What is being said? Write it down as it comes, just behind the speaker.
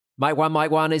Mike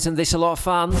One, isn't this a lot of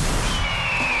fun?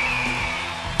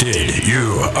 Did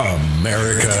you,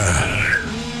 America?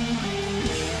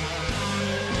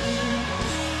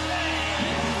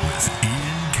 With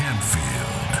Ian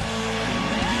Canfield.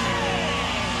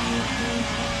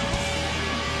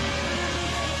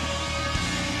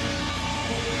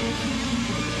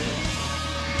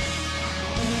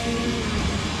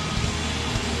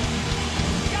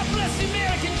 God bless the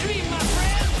American dream, my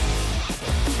friend.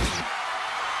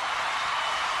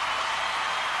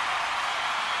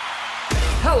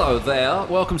 Hello there.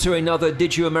 Welcome to another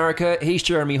Did You America? He's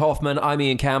Jeremy Hoffman. I'm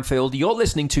Ian Camfield. You're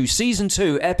listening to Season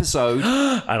 2, Episode...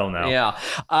 I don't know. Yeah.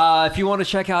 If you want to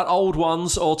check out old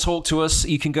ones or talk to us,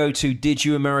 you can go to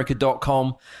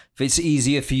didyouamerica.com. If it's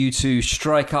easier for you to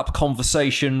strike up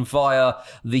conversation via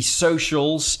the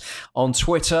socials, on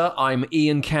Twitter, I'm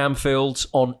Ian Camfield.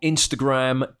 On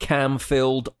Instagram,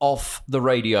 Camfield off the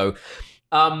radio.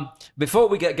 Before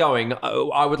we get going,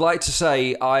 I would like to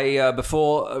say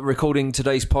before recording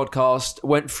today's podcast,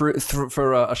 went for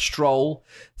a stroll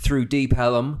through Deep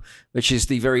Ellum, which is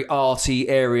the very arty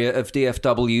area of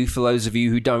DFW, for those of you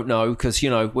who don't know, because, you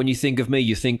know, when you think of me,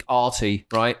 you think arty,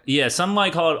 right? Yeah, some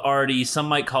might call it arty, some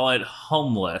might call it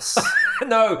homeless.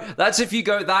 No, that's if you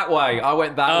go that way. I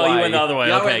went that way. Oh, you went the other way.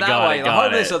 Yeah, Okay, I went that got way. it, The got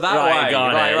homeless it. are that Right, way.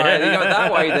 got it. Right. You go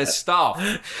that way, there's stuff.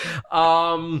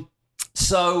 I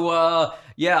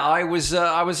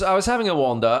was having a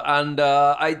wander, and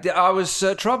I was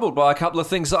troubled by a couple of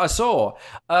things that I saw.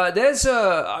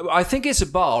 I think it's a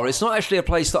bar. It's not actually a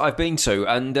place that I've been to,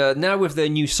 and now with their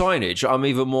new signage, I'm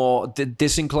even more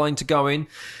disinclined to go in.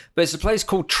 But it's a place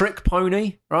called Trick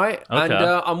Pony, right? Okay. And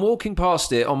I'm walking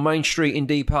past it on Main Street in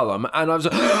Deep Ellum, and I was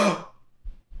like,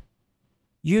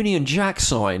 Union Jack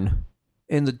sign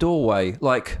in the doorway,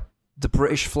 like the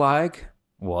British flag.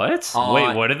 What?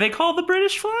 Wait, what do they call the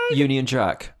British flag? Union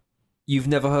Jack. You've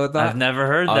never heard that? I've never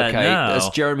heard that, Okay, no. that's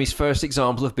Jeremy's first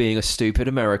example of being a stupid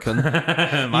American.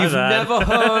 My You've bad. never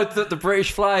heard that the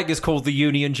British flag is called the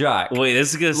Union Jack. Wait,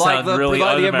 this is going to like sound really the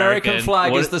un-American. American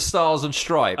flag What- is the stars and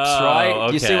stripes, Oh, right?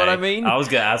 You see what I okay. mean? I was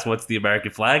going to ask what's the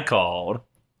American flag called.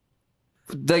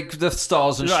 The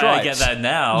stars and Right, stripes. I get that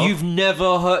now. You've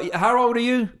never heard... How old are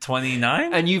you?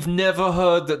 29? And you've never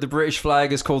heard that the British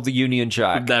flag is called the Union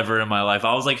Jack? Never in my life.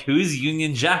 I was like, who's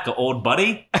Union Jack, an old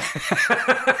buddy?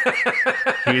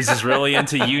 He was just really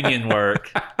into union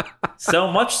work.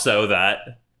 So much so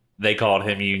that they called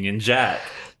him Union Jack.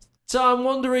 So I'm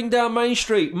wandering down Main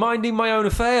Street, minding my own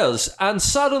affairs, and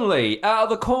suddenly, out of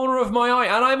the corner of my eye,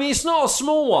 and I mean, it's not a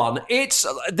small one, it's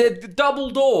the double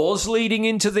doors leading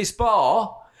into this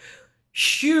bar,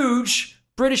 huge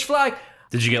British flag.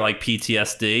 Did you get like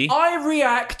PTSD? I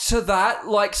react to that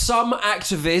like some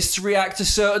activists react to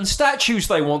certain statues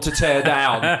they want to tear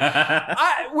down.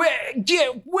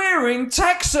 We're in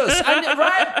Texas,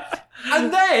 right?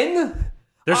 And then...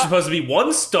 There's supposed to be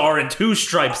one star and two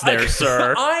stripes there,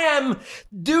 sir. I am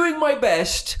doing my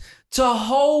best to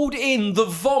hold in the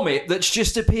vomit that's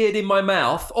just appeared in my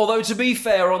mouth. Although, to be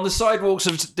fair, on the sidewalks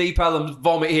of Deep Ellum,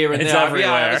 vomit here and It's there.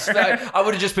 everywhere. Yeah, I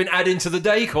would have just been adding to the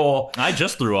decor. I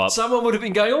just threw up. Someone would have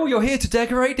been going, "Oh, you're here to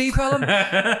decorate Deep Ellum?"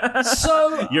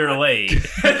 So, You're late.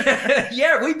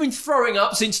 yeah, we've been throwing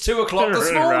up since 2 o'clock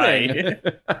this morning.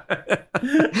 Right.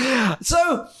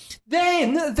 So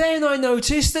then I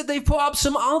noticed that they put up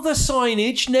some other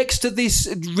signage next to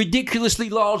this ridiculously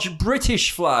large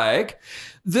British flag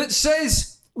that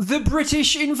says the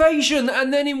British invasion.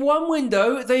 And then in one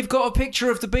window, they've got a picture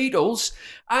of the Beatles.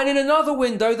 And in another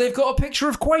window, they've got a picture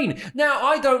of Queen. Now,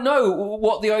 I don't know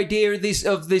what the idea of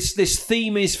this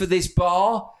theme is for this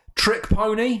bar, Trick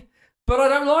Pony, but I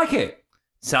don't like it.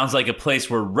 Sounds like a place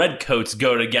where redcoats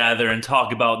go to gather and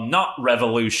talk about not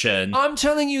revolution. I'm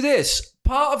telling you this.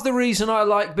 Part of the reason I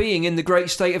like being in the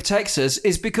great state of Texas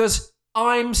is because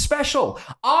I'm special.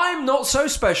 I'm not so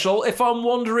special if I'm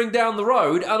wandering down the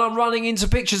road and I'm running into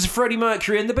pictures of Freddie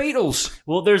Mercury and the Beatles.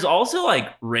 Well, there's also like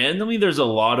randomly there's a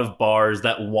lot of bars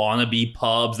that want to be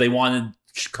pubs. They want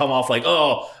to come off like,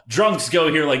 oh, drunks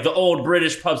go here, like the old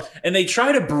British pubs, and they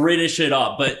try to British it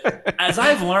up. But as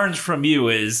I've learned from you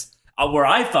is where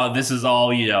I thought this is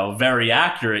all, very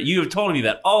accurate. You have told me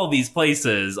that all of these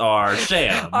places are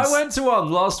shams. I went to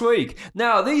one last week.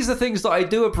 Now, these are things that I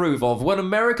do approve of. When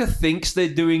America thinks they're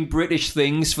doing British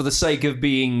things for the sake of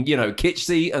being,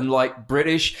 kitschy and like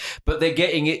British, but they're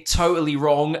getting it totally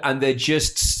wrong and they're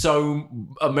just so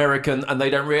American and they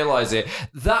don't realize it.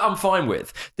 That I'm fine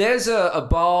with. There's a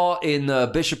bar in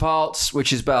Bishop Arts,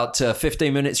 which is about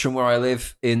 15 minutes from where I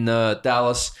live in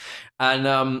Dallas.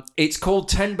 And it's called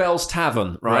 10 Bells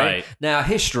Tavern, right? Right. Now,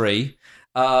 history,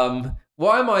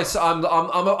 Why am I?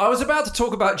 I was about to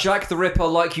talk about Jack the Ripper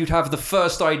like you'd have the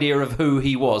first idea of who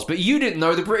he was, but you didn't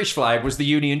know the British flag was the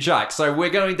Union Jack. So we're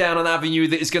going down an avenue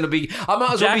that is going to be. I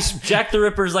might as well be. Jack the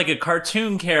Ripper's like a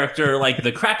cartoon character, like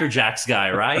the Cracker Jacks guy,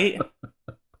 right?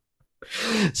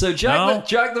 So Jack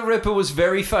the Ripper was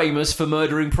very famous for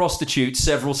murdering prostitutes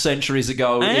several centuries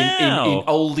ago in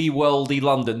oldie worldy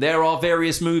London. There are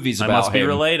various movies about him. I must be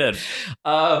related.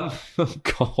 Oh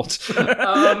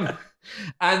God.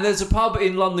 And there's a pub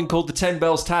in London called the Ten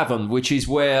Bells Tavern, which is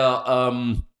where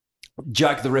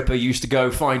Jack the Ripper used to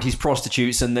go find his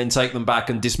prostitutes and then take them back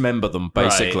and dismember them,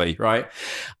 basically, right?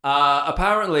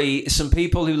 Apparently, some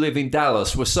people who live in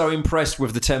Dallas were so impressed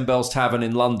with the Ten Bells Tavern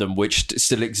in London, which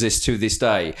still exists to this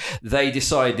day, they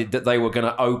decided that they were going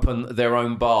to open their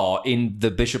own bar in the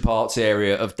Bishop Arts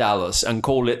area of Dallas and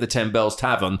call it the Ten Bells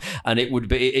Tavern, and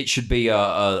it should be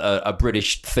a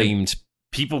British-themed.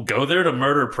 People go there to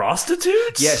murder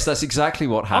prostitutes? Yes, that's exactly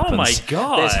what happens. Oh my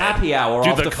God. There's happy hour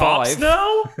after 5. Do the cops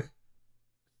know?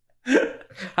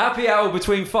 Happy hour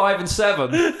between 5 and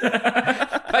 7.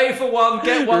 Pay for one,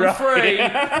 get one free.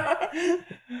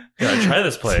 Gotta try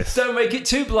this place. Don't make it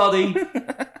too bloody.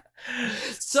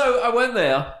 So I went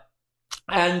there.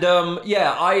 And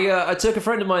I took a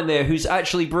friend of mine there who's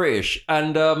actually British.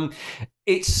 And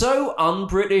it's so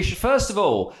un-British. First of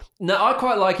all, now I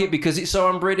quite like it because it's so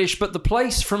un-British, but the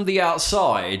place from the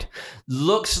outside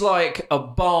looks like a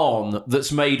barn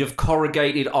that's made of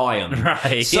corrugated iron.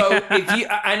 Right. So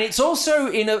and it's also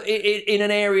in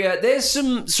an area, there's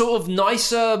some sort of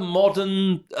nicer,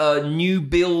 modern, new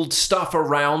build stuff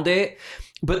around it.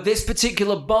 But this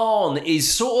particular barn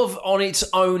is sort of on its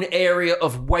own area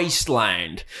of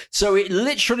wasteland. So it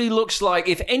literally looks like,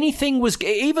 if anything it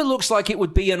either looks like it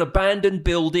would be an abandoned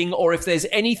building, or if there's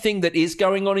anything that is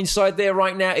going on inside there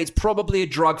right now, it's probably a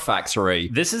drug factory.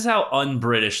 This is how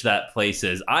un-British that place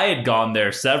is. I had gone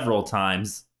there several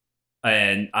times,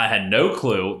 and I had no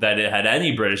clue that it had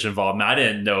any British involvement. I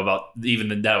didn't know about even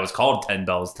that it was called Ten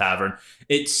Bells Tavern.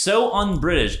 It's so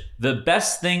un-British. The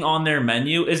best thing on their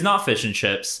menu is not fish and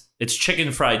chips. It's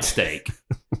chicken fried steak.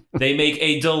 They make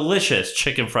a delicious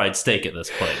chicken fried steak at this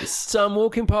place. So I'm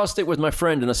walking past it with my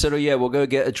friend, and I said, oh yeah, we'll go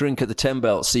get a drink at the Ten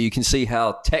Bells so you can see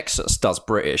how Texas does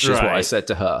British, is what I said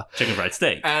to her. Chicken fried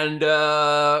steak. And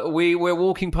we were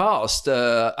walking past,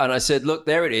 and I said, look,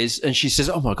 there it is. And she says,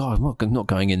 oh my God, I'm not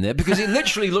going in there, because it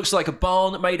literally looks like a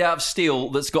barn made out of steel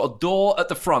that's got a door at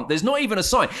the front. There's not even a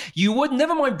sign. You would,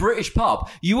 never mind British pub,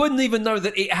 you wouldn't even know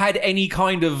that it had any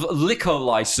kind of liquor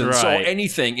license or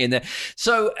anything in there.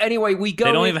 So anyway, we go.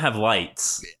 They don't even have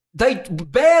lights. They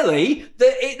barely.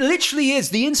 It literally is.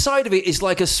 The inside of it is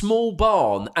like a small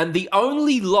barn, and the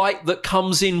only light that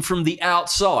comes in from the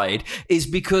outside is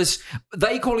because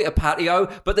they call it a patio,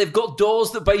 but they've got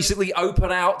doors that basically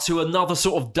open out to another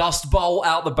sort of dust bowl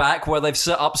out the back where they've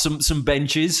set up some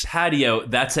benches. Patio,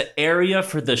 that's an area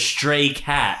for the stray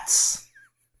cats.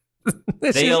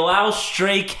 They allow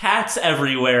stray cats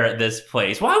everywhere at this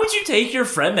place. Why would you take your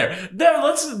friend there?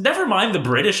 Let's never mind the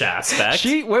British aspect.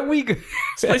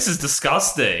 This place is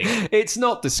disgusting. It's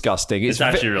not disgusting. It's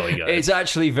actually really good. It's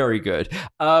actually very good.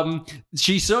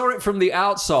 She saw it from the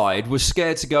outside, was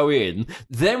scared to go in.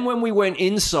 Then when we went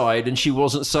inside, and she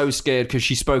wasn't so scared because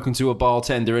she's spoken to a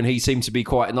bartender and he seemed to be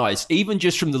quite nice. Even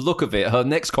just from the look of it, her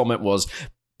next comment was,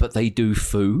 but they do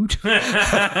food.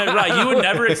 Right, you would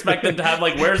never expect them to have,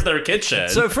 like, where's their kitchen?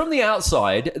 So from the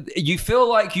outside, you feel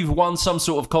like you've won some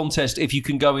sort of contest if you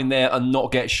can go in there and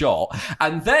not get shot.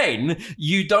 And then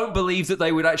you don't believe that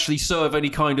they would actually serve any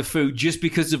kind of food just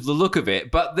because of the look of it.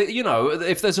 But,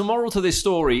 if there's a moral to this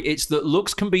story, it's that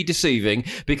looks can be deceiving,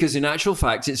 because in actual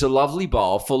fact, it's a lovely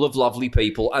bar full of lovely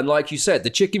people. And like you said, the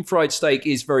chicken fried steak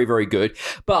is very, very good.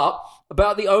 But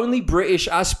about the only British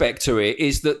aspect to it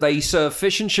is that they serve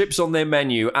fish and chips on their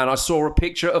menu, and I saw a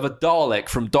picture of a Dalek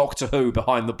from Doctor Who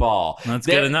behind the bar. That's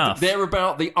good enough. They're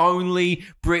about the only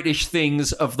British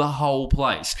things of the whole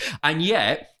place. And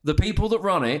yet, the people that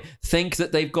run it think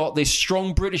that they've got this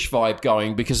strong British vibe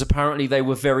going, because apparently they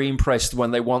were very impressed when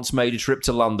they once made a trip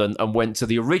to London and went to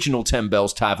the original Ten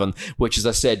Bells Tavern, which, as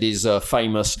I said, is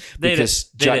famous because...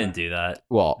 They didn't do that.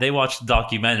 What? They watched a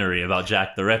documentary about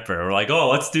Jack the Ripper. We're like, oh,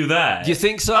 let's do that. You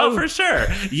think so? Oh, for sure.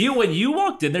 When you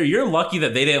walked in there, you're lucky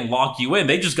that they didn't lock you in.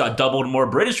 They just got doubled more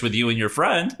British with you and your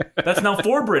friend. That's now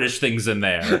 4 British things in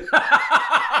there.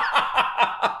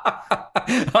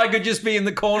 I could just be in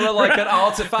the corner like an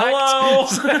artifact. Hello.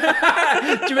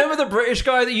 Do you remember the British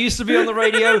guy that used to be on the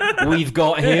radio? We've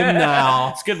got him now.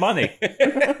 It's good money.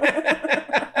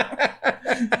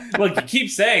 Look, you keep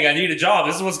saying I need a job.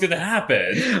 This is what's going to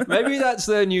happen. Maybe that's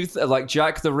their new like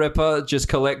Jack the Ripper just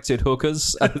collected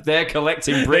hookers. They're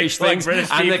collecting British collect things.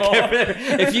 British and people.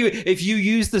 if you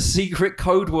use the secret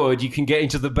code word, you can get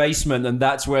into the basement, and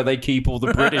that's where they keep all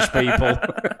the British people.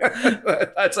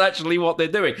 That's actually what they're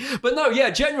doing. But no, yeah,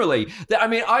 generally, I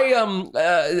mean,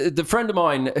 the friend of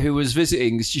mine who was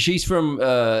visiting, she's from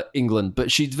England,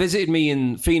 but she visited me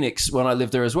in Phoenix when I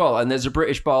lived there as well, and there's a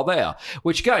British bar there,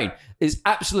 which again is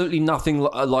absolutely nothing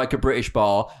like a British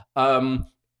bar.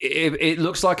 It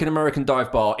looks like an American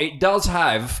dive bar. It does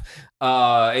have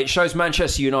it shows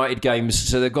Manchester United games,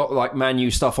 so they've got like Man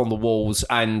U stuff on the walls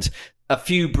and a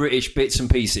few British bits and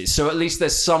pieces. So at least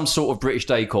there's some sort of British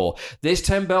decor. This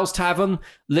 10 Bells Tavern,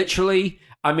 literally,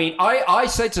 I mean, I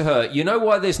said to her, you know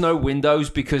why there's no windows?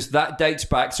 Because that dates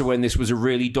back to when this was a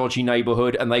really dodgy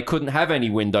neighborhood and they couldn't have any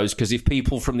windows because if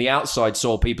people from the outside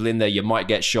saw people in there, you might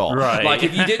get shot. Right. Like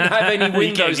if you didn't have any You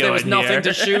windows, can't go there was in nothing here.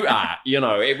 to shoot at. You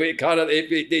know,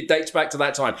 it dates back to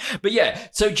that time. But yeah,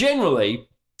 so generally,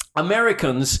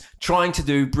 Americans trying to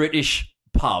do British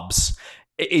pubs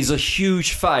is a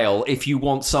huge fail if you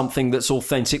want something that's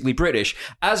authentically British.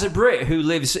 As a Brit who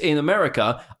lives in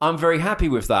America, I'm very happy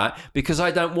with that because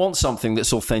I don't want something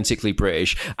that's authentically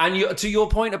British. And to your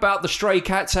point about the stray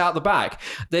cats out the back,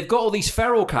 they've got all these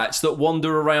feral cats that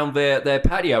wander around their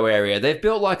patio area. They've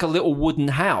built like a little wooden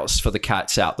house for the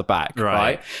cats out the back,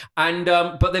 right? And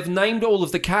but they've named all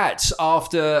of the cats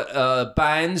after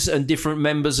bands and different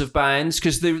members of bands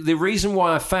because the reason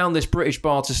why I found this British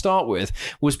bar to start with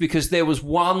was because there was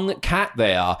one cat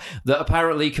there that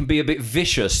apparently can be a bit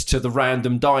vicious to the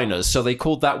random diners, so they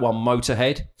called that one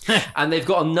Motorhead. And they've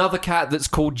got another cat that's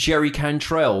called Jerry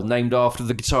Cantrell, named after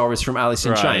the guitarist from Alice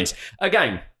in Chains.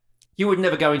 Again, you would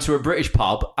never go into a British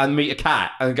pub and meet a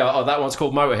cat and go, oh, that one's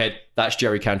called Motorhead, that's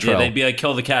Jerry Cantrell. Yeah, they'd be like,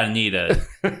 kill the cat and eat it.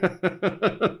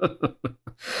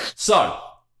 So,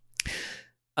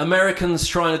 Americans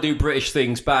trying to do British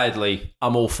things badly,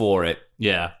 I'm all for it.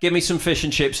 Yeah. Give me some fish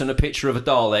and chips and a picture of a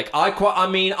Dalek.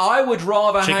 I would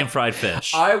rather Chicken fried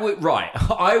fish. I would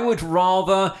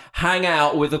rather hang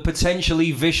out with a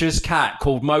potentially vicious cat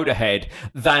called Motorhead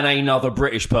than another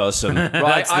British person. Right?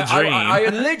 That's the dream.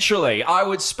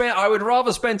 I would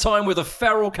rather spend time with a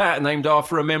feral cat named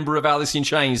after a member of Alice in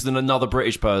Chains than another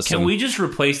British person. Can we just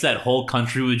replace that whole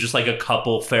country with just like a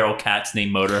couple feral cats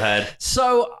named Motorhead?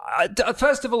 So,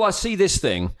 first of all, I see this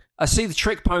thing. I see the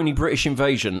trick pony British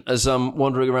invasion as I'm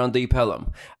wandering around Deep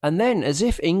Ellum, and then as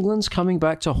if England's coming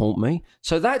back to haunt me.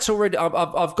 So that's already.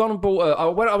 I've gone and bought.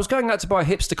 I was going out to buy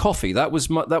hipster coffee. That was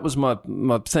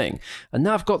my thing, and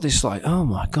now I've got this like, oh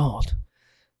my god,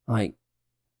 like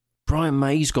Brian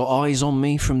May's got eyes on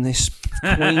me from this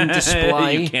Queen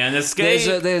display. You can't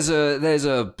escape. There's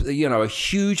a a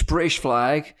huge British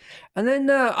flag, and then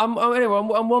I'm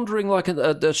wandering like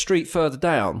a street further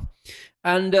down.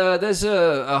 And there's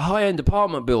a high-end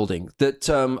apartment building that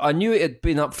I knew it had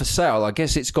been up for sale. I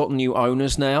guess it's got new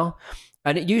owners now.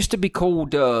 And it used to be called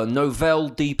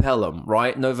Novell Deep Ellum,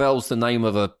 right? Novell's the name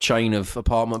of a chain of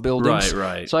apartment buildings.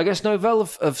 Right. So I guess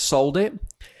Novell have sold it.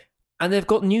 And they've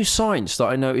got new signs that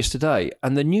I noticed today.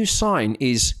 And the new sign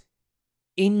is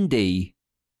Indie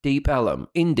Deep Ellum.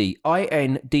 Indie,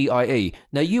 I-N-D-I-E.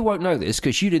 Now, you won't know this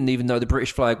because you didn't even know the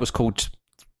British flag was called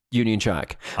Union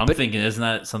Jack. I'm thinking, isn't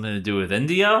that something to do with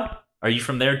India? Are you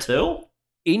from there too?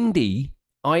 Indie,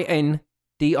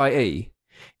 I-N-D-I-E,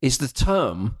 is the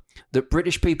term that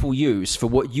British people use for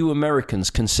what you Americans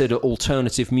consider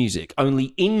alternative music. Only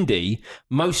indie,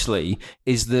 mostly,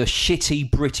 is the shitty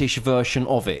British version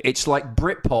of it. It's like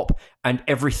Britpop and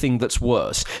everything that's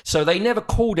worse. So they never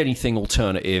called anything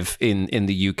alternative in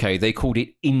the UK. They called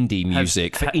it indie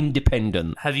music for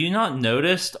independent. Have you not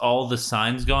noticed all the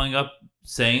signs going up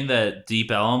saying that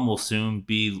Deep Ellum will soon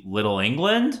be Little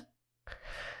England?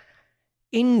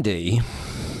 Indie's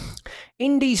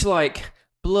like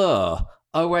Blur,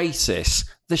 Oasis,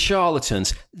 The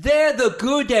Charlatans. They're the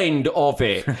good end of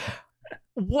it.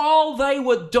 While they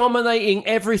were dominating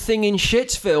everything in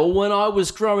Shitsville when I was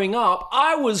growing up,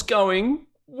 I was going,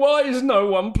 why is no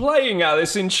one playing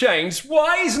Alice in Chains?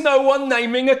 Why is no one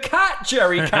naming a cat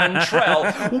Jerry Cantrell?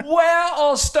 Where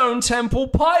are Stone Temple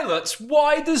Pilots?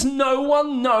 Why does no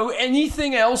one know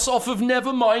anything else off of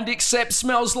Nevermind except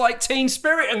Smells Like Teen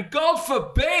Spirit? And God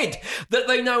forbid that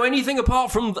they know anything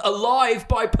apart from Alive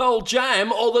by Pearl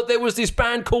Jam or that there was this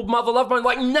band called Mother Love Bone.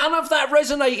 Like, none of that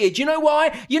resonated. You know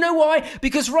why?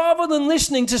 Because rather than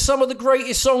listening to some of the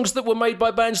greatest songs that were made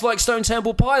by bands like Stone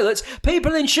Temple Pilots,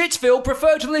 people in Shitsville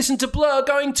preferred to listen to Blur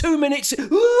going 2 minutes,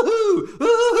 woohoo,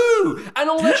 woohoo, and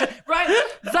all that shit, right?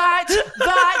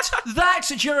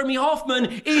 That, Jeremy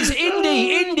Hoffman is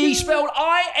indie. Indie spelled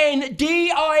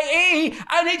INDIE,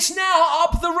 and it's now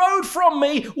up the road from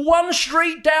me, 1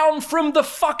 street down from the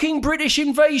fucking British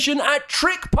invasion at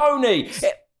Trick Pony.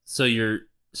 So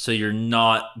you're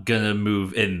not gonna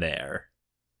move in there.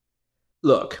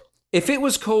 Look, if it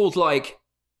was called like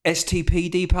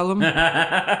STP Deep Ellum,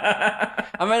 I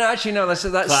mean, actually, no, that's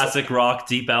classic rock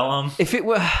Deep Ellum. If it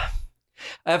were.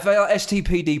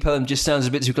 STP Deep Ellum just sounds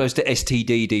a bit too close to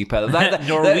STD Deep Ellum.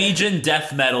 Norwegian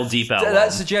death metal Deep Ellum.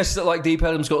 That suggests that like Deep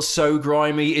Ellum's got so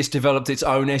grimy, it's developed its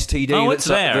own STD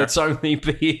that's only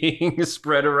being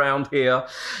spread around here.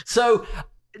 So,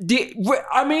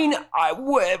 I mean,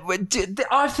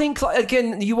 I think, like,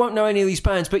 again, you won't know any of these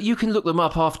bands, but you can look them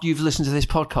up after you've listened to this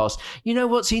podcast. You know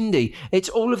what's indie? It's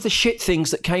all of the shit things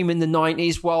that came in the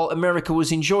 90s while America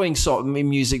was enjoying sort of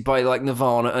music by like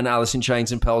Nirvana and Alice in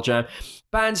Chains and Pearl Jam.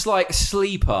 Bands like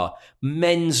Sleeper,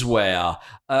 Menswear.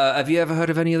 Have you ever heard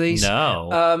of any of these?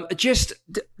 No. Just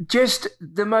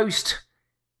the most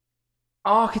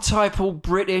archetypal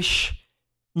British.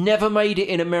 Never made it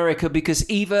in America because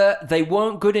either they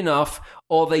weren't good enough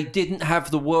or they didn't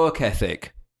have the work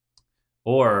ethic.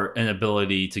 Or an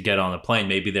ability to get on a plane.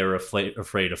 Maybe they were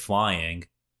afraid of flying.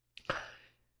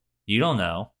 You don't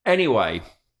know. Anyway,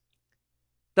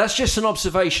 that's just an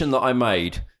observation that I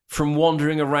made from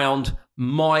wandering around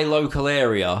my local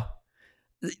area.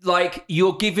 Like,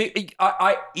 you're giving...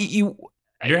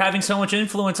 You're having so much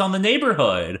influence on the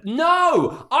neighborhood.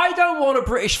 No, I don't want a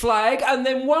British flag. And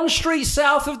then 1 street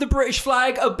south of the British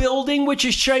flag, a building which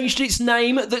has changed its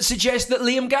name that suggests that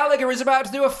Liam Gallagher is about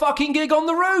to do a fucking gig on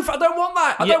the roof. I don't want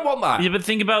that. I don't want that. Yeah, but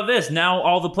think about this. Now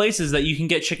all the places that you can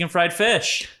get chicken fried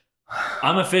fish.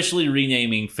 I'm officially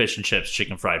renaming fish and chips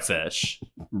chicken fried fish.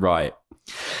 Right.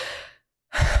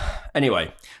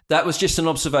 Anyway, that was just an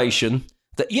observation.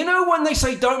 That, you know, when they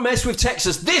say don't mess with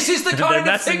Texas, this is the kind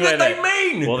of thing that they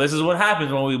mean. Well, this is what happens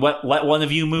when we let one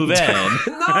of you move in.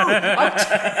 No,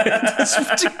 this is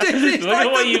look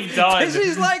at what you've done. This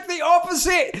is like the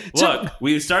opposite. Look,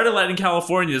 we started letting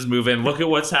Californians move in. Look at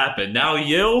what's happened. Now I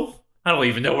don't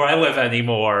even know where I live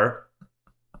anymore.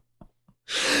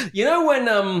 You know when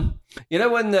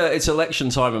it's election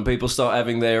time and people start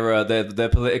having their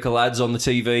political ads on the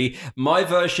TV? My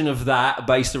version of that,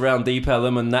 based around Deep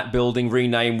Ellum and that building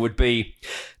rename, would be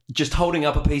just holding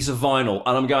up a piece of vinyl,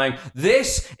 and I'm going,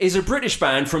 this is a British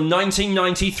band from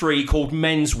 1993 called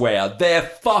Menswear. They're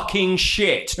fucking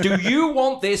shit. Do you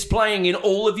want this playing in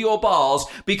all of your bars?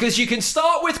 Because you can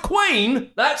start with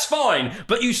Queen, that's fine,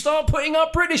 but you start putting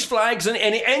up British flags and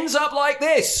it ends up like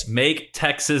this. Make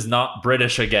Texas not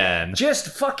British again. Just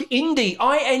fuck indie,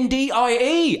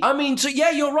 INDIE. I mean, so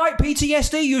yeah, you're right,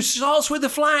 PTSD, you starts with the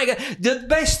flag. The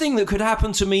best thing that could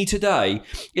happen to me today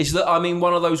is that I'm in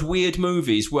one of those weird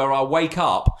movies where I wake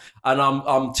up and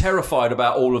I'm terrified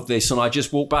about all of this, and I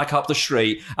just walk back up the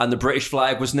street and the British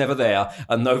flag was never there,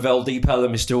 and Novell Deep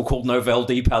Ellum is still called Novell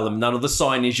Deep Ellum. None of the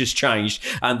signage has changed,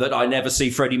 and that I never see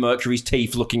Freddie Mercury's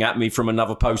teeth looking at me from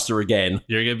another poster again.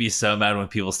 You're going to be so mad when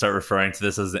people start referring to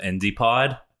this as the indie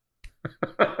pod.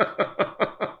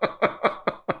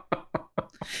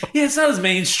 Yeah, it's not as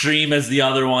mainstream as the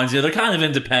other ones. Yeah, they're kind of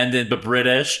independent, but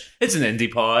British. It's an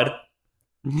indie pod.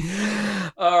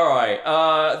 All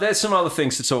right, there's some other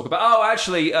things to talk about. Oh,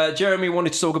 actually, Jeremy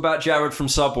wanted to talk about Jared from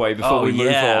Subway before we move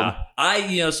on.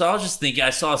 So I was just thinking, I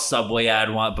saw a Subway ad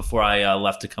before I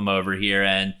left to come over here,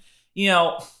 and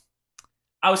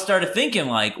I started thinking,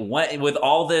 like, with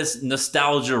all this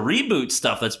nostalgia reboot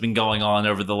stuff that's been going on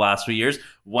over the last few years,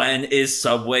 when is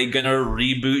Subway gonna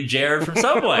reboot Jared from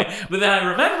Subway? But then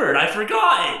I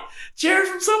forgot. Jared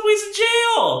from Subway's in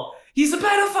jail. He's a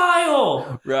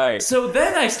pedophile! Right. So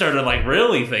then I started, like,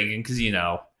 really thinking, because,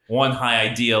 one high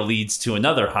idea leads to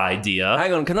another high idea.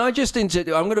 Hang on, can I just I'm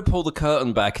going to pull the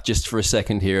curtain back just for a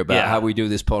second here about how we do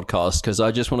this podcast, because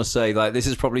I just want to say, like, this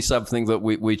is probably something that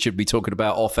we should be talking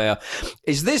about off air.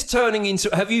 Is this turning into...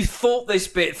 Have you thought this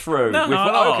bit through? No,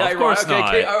 okay, of course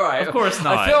not. All right. Of course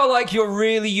not. I feel like you're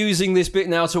really using this bit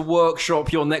now to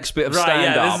workshop your next bit of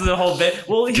stand-up. Yeah, this is the whole bit.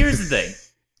 Well, here's the thing.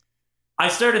 I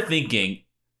started thinking...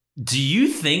 Do you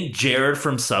think Jared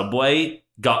from Subway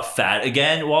got fat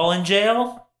again while in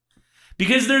jail?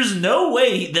 Because there's no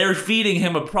way they're feeding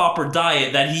him a proper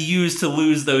diet that he used to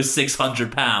lose those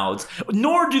 600 pounds.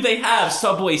 Nor do they have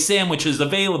Subway sandwiches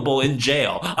available in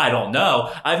jail. I don't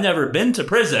know. I've never been to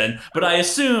prison, but I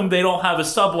assume they don't have a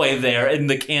Subway there in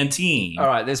the canteen. All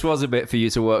right, this was a bit for you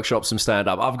to workshop some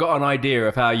stand-up. I've got an idea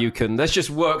of how you can... Let's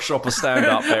just workshop a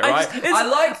stand-up bit, right? I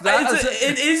like that.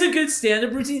 It is a good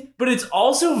stand-up routine, but it's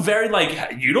also very,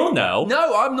 like, you don't know.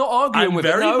 No, I'm not arguing I'm with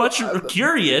very it. No, much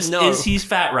curious. no. Is he's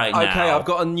fat right now? Okay, I've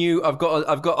got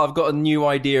a new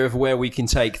idea of where we can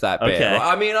take that bit. Okay.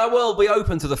 I mean, I will be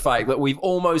open to the fact that we've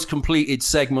almost completed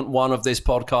segment 1 of this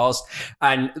podcast,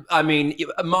 and I mean,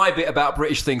 my bit about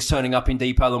British things turning up in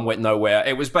Deep Ellum went nowhere.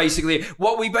 It was basically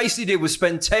what we basically did was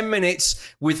spend 10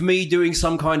 minutes with me doing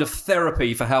some kind of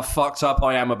therapy for how fucked up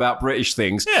I am about British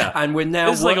things. Yeah, and we're now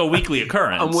this is like a weekly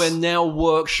occurrence, and we're now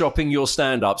workshopping your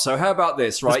stand-up. So how about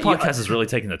this? Right, this podcast is really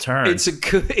taking a turn. It's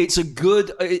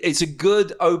a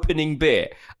good opening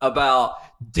bit about,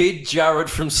 did Jared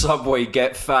from Subway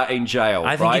get fat in jail?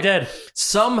 I think he did.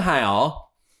 Somehow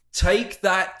take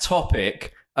that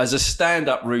topic as a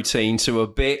stand-up routine to a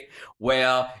bit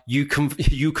where you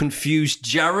confuse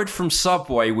Jared from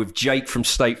Subway with Jake from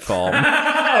State Farm.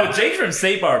 Oh, Jake from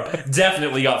State Farm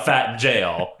definitely got fat in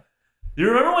jail. You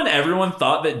remember when everyone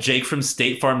thought that Jake from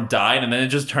State Farm died, and then it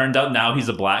just turned out now he's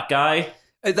a black guy?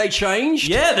 They changed?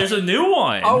 Yeah, there's a new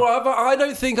one. Oh,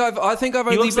 I think I've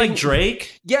only he looks been... like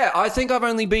Drake. Yeah, I think I've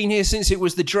only been here since it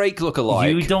was the Drake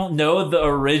lookalike. You don't know the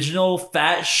original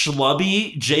fat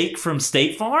schlubby Jake from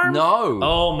State Farm? No.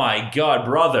 Oh my god,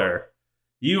 brother.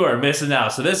 You are missing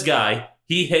out. So this guy,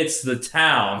 he hits the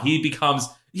town.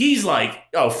 He's like,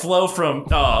 Flo from,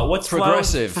 what's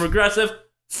Progressive. Flo? Progressive?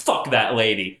 Fuck that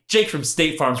lady. Jake from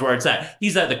State Farm's where it's at.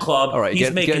 He's at the club. All right,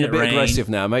 he's making getting a it bit rain. aggressive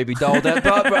now. Maybe dial down.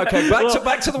 But okay, back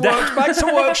to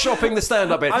workshopping the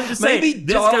stand-up bit. I'm just maybe saying,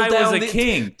 this dial guy down was a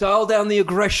king. Dial down the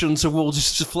aggression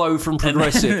towards Flow from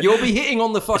Progressive. You'll be hitting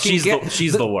on the fucking.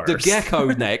 She's the worst. The gecko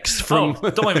next from.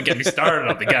 Don't even get me started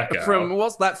on the gecko. From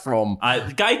what's that from?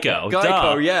 Geico.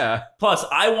 Geico, duh. yeah. Plus,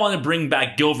 I want to bring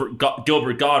back Gilbert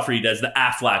Gottfried as the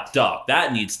Aflac duck.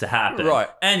 That needs to happen. Right.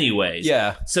 Anyways.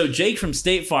 Yeah. So Jake from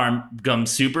State Farm becomes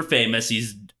super famous.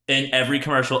 He's in every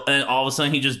commercial, and all of a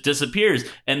sudden he just disappears.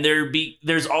 And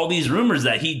there's all these rumors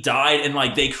that he died, and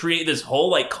like they create this whole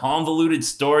like convoluted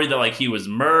story that like he was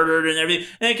murdered and everything.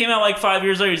 And it came out like 5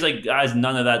 years later. He's like, guys,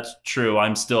 none of that's true.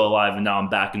 I'm still alive, and now I'm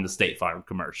back in the State Farm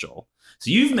commercial.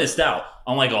 So you've missed out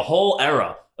on like a whole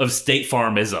era of State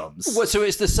Farm-isms. What, so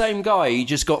it's the same guy, he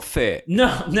just got fit?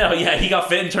 No, yeah, he got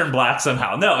fit and turned black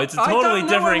somehow. No, it's a totally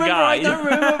different guy. I don't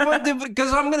remember,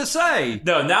 because I'm going to say...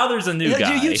 No, now there's a new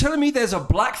guy. You're telling me there's a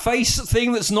blackface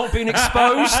thing that's not been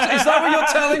exposed? Is that what you're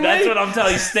telling me? That's what I'm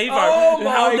telling you. State Farm. Oh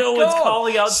my How no one's God.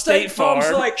 calling out State Farm.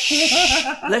 Farm's like, shh,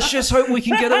 let's just hope we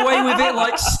can get away with it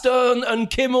like Stern and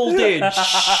Kimmel did.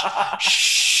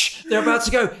 Shh. They're about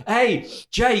to go, hey,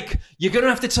 Jake, you're going to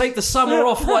have to take the summer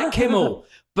off like Kimmel.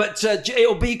 But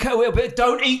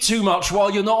don't eat too much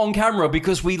while you're not on camera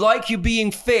because we like you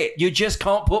being fit. You just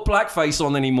can't put blackface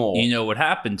on anymore. You know what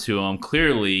happened to him?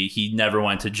 Clearly, he never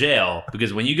went to jail.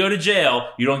 Because when you go to jail,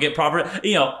 you don't get proper...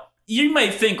 You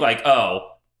might think like,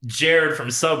 Jared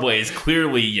from Subway is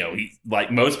clearly, like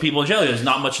most people in jail, there's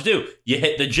not much to do. You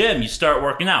hit the gym, you start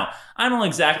working out. I don't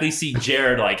exactly see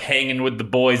Jared like hanging with the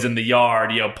boys in the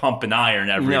yard, pumping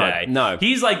iron every day. No.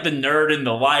 He's like the nerd in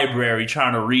the library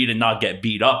trying to read and not get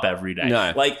beat up every day.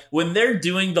 No. Like when they're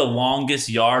doing the longest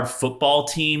yard football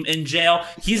team in jail,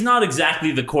 he's not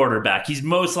exactly the quarterback. He's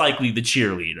most likely the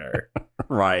cheerleader.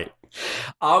 Right.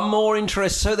 I'm more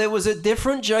interested. So there was a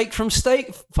different Jake from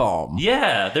State Farm.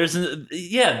 Yeah,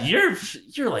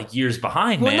 you're like years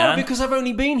behind, Well, man. no, because I've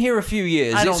only been here a few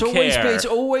years. I don't care. It's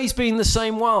always been the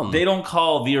same one. They don't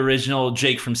call the original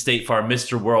Jake from State Farm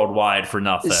Mr. Worldwide for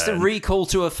nothing. It's the recall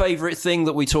to a favorite thing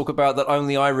that we talk about that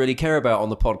only I really care about on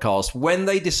the podcast. When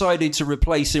they decided to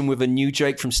replace him with a new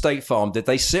Jake from State Farm, did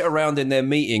they sit around in their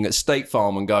meeting at State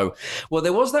Farm and go, well,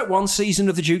 there was that one season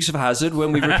of the Dukes of Hazzard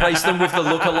when we replaced them with the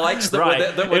lookalikes that right.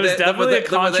 were there. It was definitely a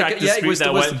contract dispute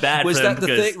that went bad was for that him the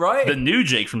because thing, right? the new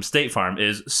Jake from State Farm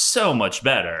is so much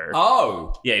better.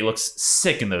 Oh. Yeah, he looks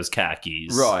sick in those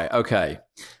khakis. Right, okay.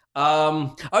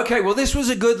 Okay, well, this was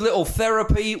a good little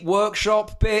therapy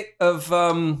workshop bit of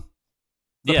the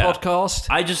podcast.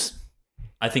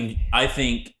 I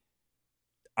think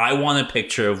I want a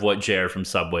picture of what Jared from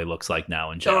Subway looks like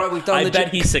now in jail. All right, we've done I the bet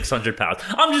he's 600 pounds.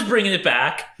 I'm just bringing it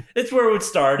back. It's where it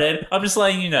started. I'm just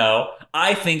letting you know.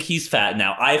 I think he's fat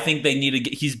now. I think they need to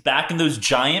get... He's back in those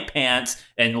giant pants,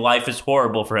 and life is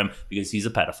horrible for him because he's a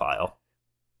pedophile.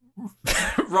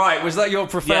 Right, was that your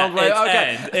profound way? it's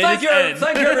Okay, end. thank you,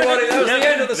 everybody. That was the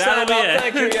end of the That'll be stand-up. it.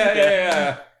 Thank you.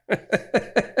 Yeah.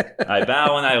 I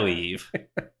bow and I leave.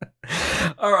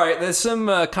 All right, there's some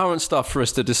current stuff for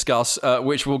us to discuss,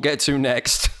 which we'll get to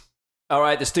next. All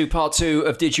right, let's do part 2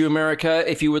 of Did You America.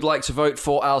 If you would like to vote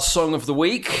for our Song of the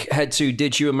Week, head to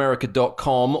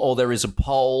didyouamerica.com, or there is a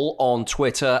poll on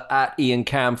Twitter at Ian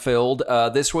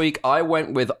Camfield. This week, I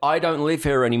went with I Don't Live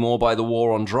Here Anymore by The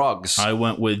War on Drugs. I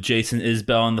went with Jason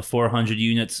Isbell and the 400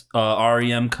 Units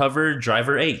REM cover,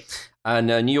 Driver 8. And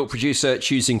New York producer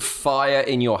choosing Fire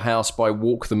in Your House by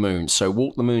Walk the Moon. So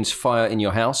Walk the Moon's Fire in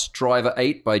Your House, Driver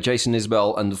 8 by Jason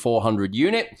Isbell and the 400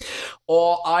 Unit,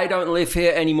 or I Don't Live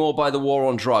Here Anymore by The War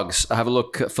on Drugs. Have a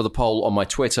look for the poll on my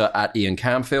Twitter at Ian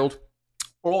Camfield,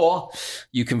 or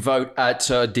you can vote at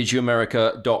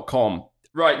didyouamerica.com.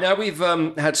 Right, now we've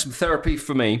had some therapy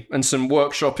for me and some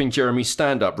workshopping Jeremy's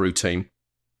stand-up routine.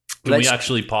 Can we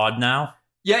actually pod now?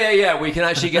 Yeah. We can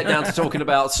actually get down to talking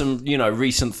about some,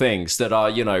 recent things that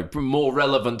are, more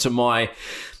relevant to my...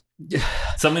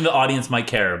 Something the audience might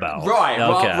care about. Right,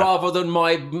 Okay. rather than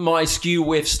my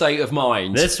skew-whiff state of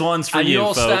mind. This one's for you,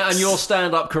 folks. And your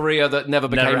stand-up career that never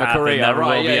became a career. Never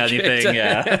right, will be anything,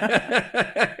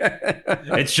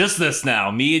 It's just this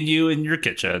now. Me and you in your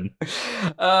kitchen.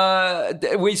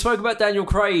 We spoke about Daniel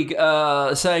Craig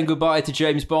saying goodbye to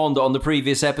James Bond on the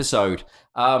previous episode.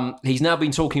 He's now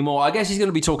been talking more. I guess he's going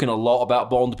to be talking a lot about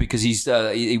Bond because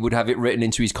he would have it written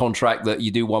into his contract that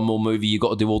you do one more movie, you've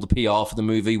got to do all the PR for the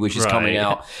movie, which is coming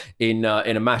out in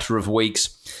a matter of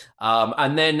weeks.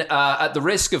 And then, at the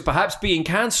risk of perhaps being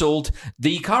cancelled,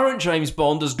 the current James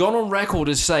Bond has gone on record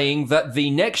as saying that the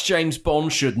next James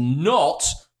Bond should not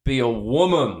be a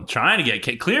woman. Trying to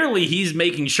get... Clearly, he's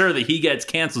making sure that he gets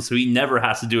canceled so he never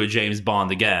has to do a James Bond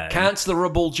again.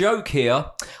 Cancellerable joke here.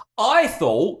 I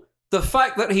thought the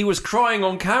fact that he was crying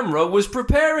on camera was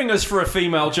preparing us for a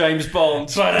female James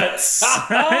Bond. But it's...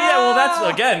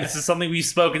 this is something we've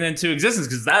spoken into existence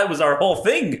because that was our whole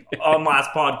thing on last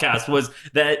podcast was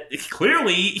that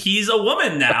clearly he's a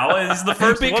woman now and he's the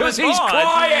first because woman he's Bond.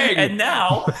 crying. And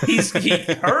now he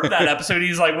heard that episode.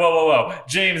 He's like, whoa.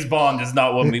 James Bond is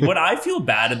not woman. What I feel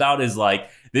bad about is like,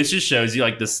 this just shows you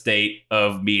like the state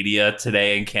of media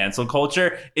today and cancel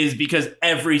culture is because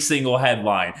every single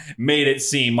headline made it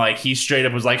seem like he straight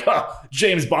up was like,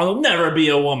 James Bond will never be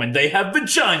a woman. They have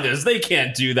vaginas. They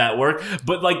can't do that work.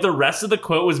 But like the rest of the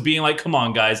quote was being like, come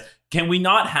on, guys. Can we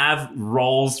not have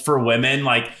roles for women?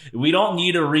 Like, we don't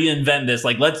need to reinvent this.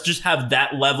 Like, let's just have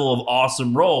that level of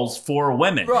awesome roles for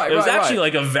women. Right, it was actually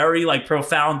like a very like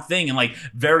profound thing and like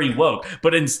very woke.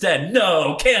 But instead,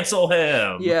 no, cancel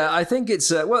him. Yeah, I think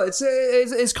it's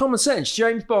common sense.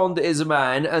 James Bond is a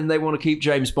man, and they want to keep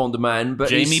James Bond a man. But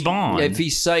Jamie Bond. If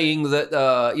he's saying that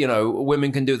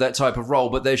women can do that type of role,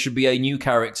 but there should be a new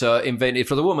character invented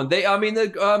for the woman.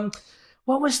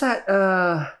 What was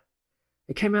that?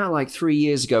 It came out like 3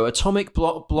 years ago. Atomic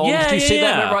Blonde. Did you see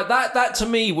that? Right. That to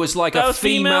me was like that a was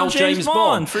female James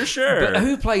Bond for sure. But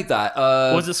who played that?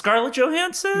 Was it Scarlett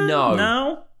Johansson?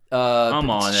 No. Come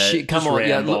on.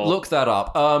 Look that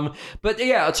up. But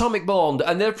yeah, Atomic Blonde,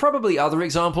 and there are probably other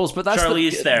examples, but that's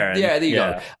Charlize Theron. Yeah, there you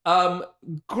go.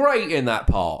 Great in that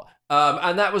part.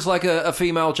 And that was like a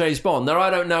female James Bond. Now, I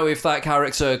don't know if that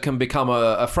character can become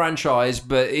a franchise,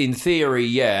 but in theory,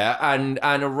 yeah, and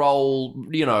a role,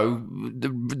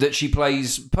 that she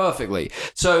plays perfectly.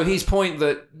 So his point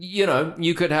that,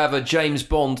 you could have a James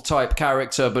Bond type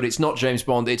character, but it's not James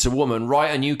Bond, it's a woman.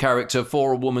 Write a new character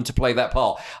for a woman to play that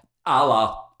part, a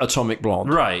la Atomic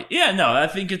Blonde. Right. Yeah, no, I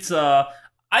think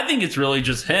it's really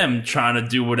just him trying to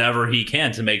do whatever he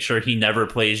can to make sure he never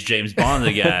plays James Bond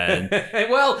again.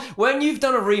 Well, when you've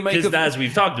done a remake of... as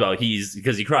we've talked about,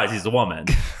 because he cries, he's a woman.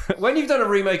 When you've done a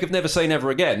remake of Never Say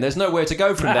Never Again, there's nowhere to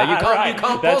go from there. You can't, Right. you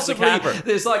can't That's the possibly... capper.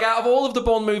 There's like, out of all of the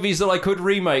Bond movies that I could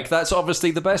remake, that's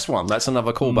obviously the best one. That's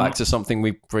another callback to something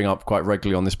we bring up quite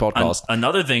regularly on this podcast.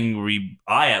 Another thing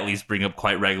I at least bring up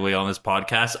quite regularly on this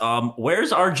podcast,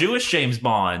 where's our Jewish James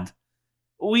Bond?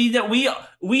 We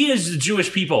as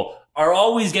Jewish people are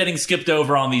always getting skipped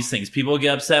over on these things. People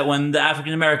get upset when the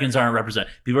African Americans aren't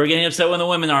represented. People are getting upset when the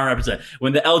women aren't represented.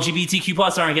 When the LGBTQ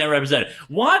plus aren't getting represented.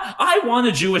 What? I want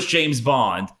a Jewish James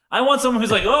Bond. I want someone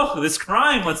who's like, oh, this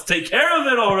crime, let's take care of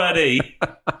it already.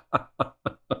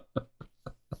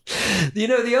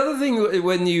 The other thing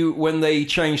when they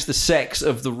change the sex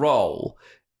of the role,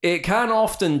 it can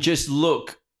often just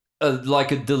look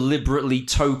like a deliberately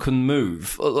token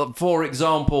move. For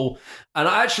example, and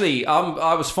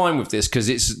I was fine with this because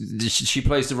she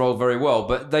plays the role very well,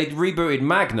 but they rebooted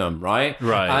Magnum, right?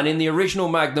 Right. And in the original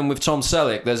Magnum with Tom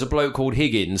Selleck, there's a bloke called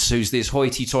Higgins who's this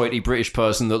hoity-toity British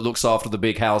person that looks after the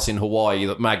big house in Hawaii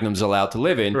that Magnum's allowed to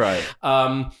live in. Right.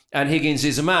 And Higgins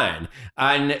is a man.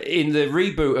 And in the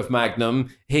reboot of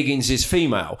Magnum, Higgins is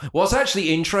female. What's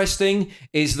actually interesting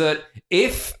is that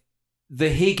if the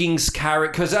Higgins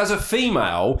character, because as a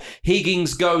female,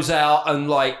 Higgins goes out and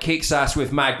like kicks ass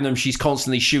with Magnum. She's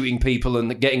constantly shooting people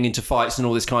and getting into fights and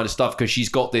all this kind of stuff because she's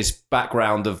got this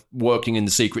background of working in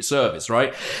the Secret Service,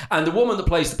 right? And the woman that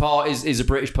plays the part is a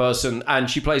British person, and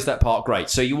she plays that part great.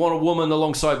 So you want a woman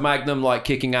alongside Magnum, like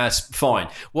kicking ass, fine.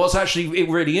 What's actually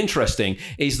really interesting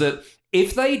is that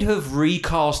if they'd have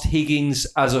recast Higgins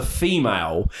as a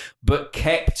female, but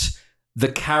kept the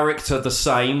character the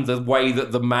same, the way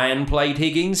that the man played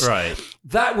Higgins, Right.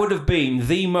 that would have been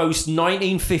the most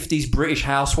 1950s British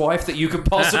housewife that you could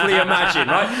possibly imagine,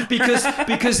 right?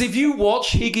 Because if you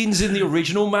watch Higgins in the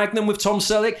original Magnum with Tom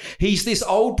Selleck, he's this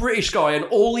old British guy, and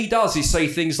all he does is say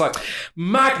things like,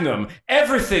 Magnum,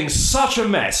 everything's such a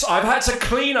mess. I've had to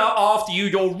clean up after you.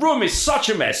 Your room is such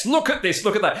a mess. Look at this,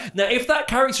 look at that. Now, if that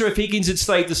character of Higgins had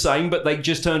stayed the same, but they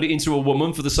just turned it into a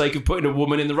woman for the sake of putting a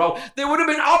woman in the role, there would have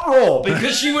been uproar,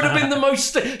 because she would have been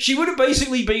she would have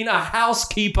basically been a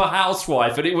housekeeper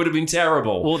housewife, and it would have been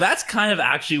terrible. Well, that's kind of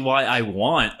actually why I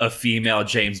want a female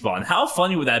James Bond. How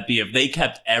funny would that be if they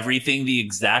kept everything the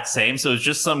exact same? So it's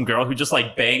just some girl who just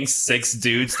like bangs 6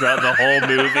 dudes throughout the whole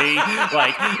movie,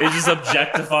 like is just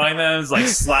objectifying them, is like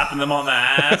slapping them on the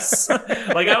ass.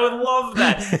 Like I would love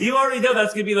that. You already know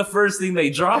that's gonna be the first thing they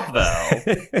drop, though.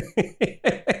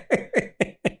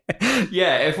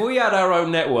 Yeah, if we had our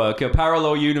own network, a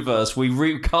parallel universe, we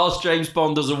recast James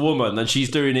Bond as a woman, and she's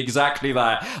doing exactly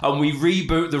that, and we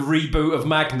reboot the reboot of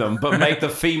Magnum, but make the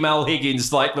female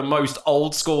Higgins like the most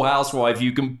old school housewife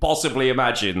you can possibly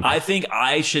imagine. I think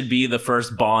I should be the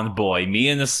first Bond boy, me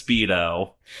in a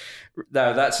Speedo.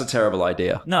 No, that's a terrible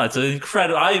idea. No, it's an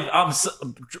incredible.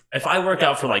 If I work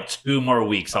out for like 2 more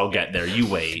weeks, I'll get there. You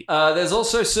wait. There's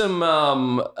also some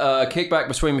kickback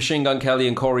between Machine Gun Kelly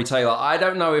and Corey Taylor. I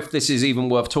don't know if this is even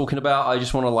worth talking about. I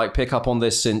just want to like pick up on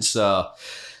this since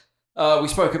we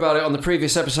spoke about it on the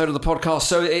previous episode of the podcast.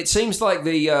 So it seems like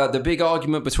the big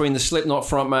argument between the Slipknot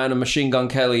frontman and Machine Gun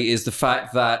Kelly is the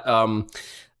fact that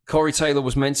Corey Taylor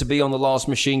was meant to be on the last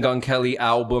Machine Gun Kelly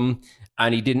album,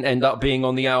 and he didn't end up being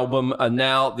on the album. And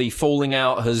now the falling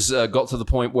out has got to the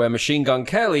point where Machine Gun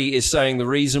Kelly is saying the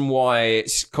reason why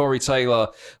Corey Taylor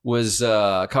was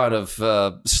kind of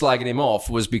slagging him off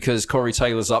was because Corey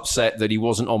Taylor's upset that he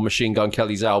wasn't on Machine Gun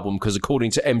Kelly's album, because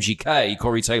according to MGK,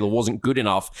 Corey Taylor wasn't good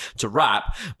enough to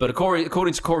rap. But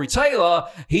according to Corey Taylor,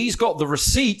 he's got the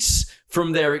receipts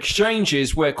from their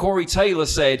exchanges where Corey Taylor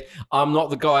said, I'm not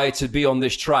the guy to be on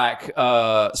this track,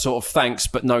 sort of thanks,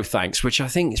 but no thanks, which I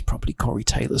think is probably Corey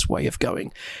Taylor's way of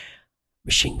going,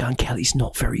 Machine Gun Kelly's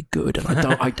not very good, and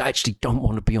I actually don't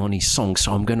want to be on his song,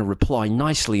 so I'm going to reply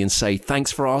nicely and say,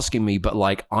 thanks for asking me, but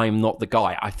like, I'm not the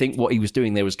guy. I think what he was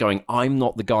doing there was going, I'm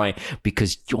not the guy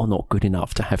because you're not good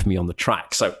enough to have me on the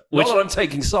track. So, not that I'm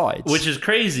taking sides. Which is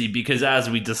crazy, because as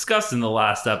we discussed in the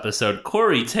last episode,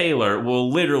 Corey Taylor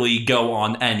will literally go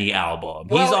on any album.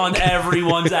 He's on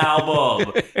everyone's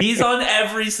album. He's on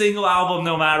every single album,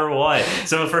 no matter what.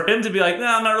 So for him to be like,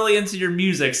 I'm not really into your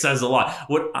music, says a lot.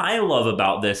 What I love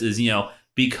about this is,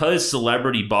 because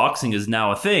celebrity boxing is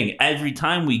now a thing, every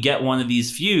time we get one of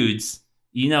these feuds,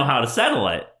 you know how to settle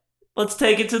it. Let's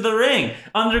take it to the ring.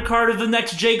 Undercard of the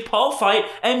next Jake Paul fight,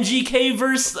 MGK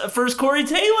versus Corey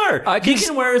Taylor. He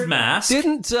can wear his mask.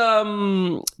 Didn't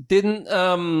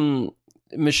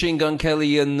Machine Gun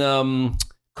Kelly and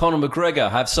Conor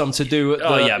McGregor have something to do with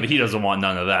but he doesn't want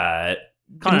none of that.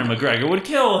 Conor McGregor would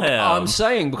kill him. I'm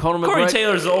saying Conor Corey McGregor...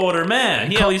 Taylor's an older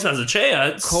man. He at least has a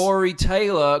chance. Corey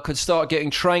Taylor could start getting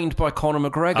trained by Conor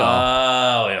McGregor.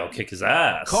 Oh, he'll kick his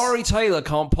ass. Corey Taylor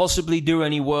can't possibly do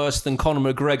any worse than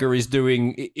Conor McGregor is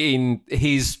doing in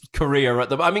his career at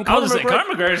the... I mean, Conor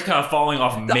McGregor's kind of falling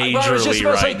off majorly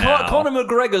right now. Conor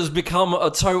McGregor's become a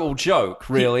total joke,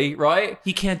 really, right?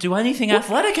 He can't do anything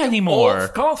athletic anymore.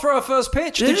 Can't throw a first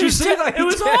pitch. Did you see that? It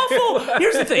was awful.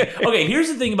 Here's the thing. Okay, here's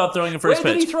the thing about throwing a first pitch.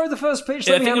 When did he throw the first pitch?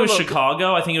 I think it was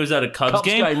Chicago. I think it was at a Cubs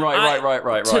game.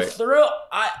 Right. To throw,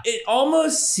 it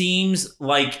almost seems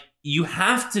like you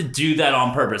have to do that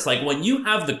on purpose. Like when you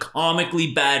have the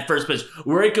comically bad first pitch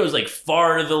where it goes like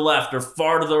far to the left or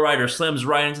far to the right or slams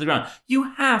right into the ground,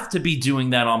 you have to be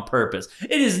doing that on purpose.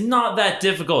 It is not that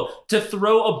difficult to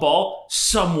throw a ball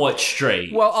somewhat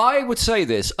straight. Well, I would say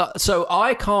this. So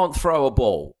I can't throw a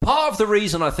ball. Part of the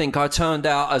reason I think I turned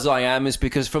out as I am is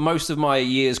because for most of my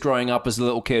years growing up as a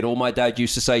little kid, all my dad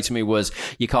used to say to me was,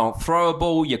 you can't throw a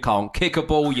ball, you can't kick a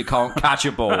ball, you can't catch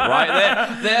a ball,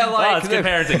 right? They're like... Oh, it's good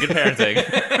parenting, good parenting.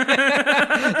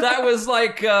 That was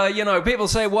like, people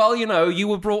say, well, you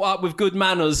were brought up with good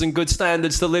manners and good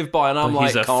standards to live by. And I'm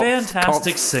He's like, a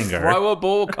fantastic singer. Throw a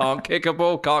ball, can't kick a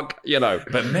ball, can't,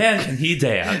 But man, can he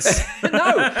dance.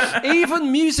 No,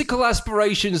 even musical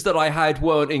aspirations that I had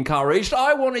weren't encouraged.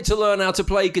 I wanted to learn how to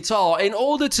play guitar. In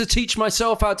order to teach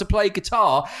myself how to play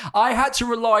guitar, I had to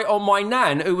rely on my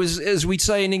nan, who was, as we'd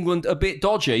say in England, a bit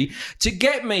dodgy, to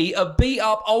get me a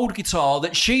beat-up old guitar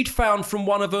that she'd found from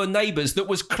one of her neighbours that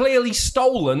was clearly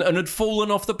stolen and had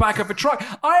fallen off the back of a truck.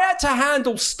 I had to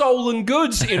handle stolen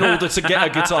goods in order to get a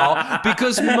guitar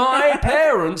because my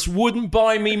parents wouldn't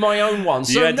buy me my own one.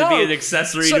 So you had to be an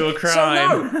accessory to a crime.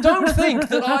 So no, don't think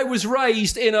that I was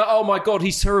raised in a, oh my God,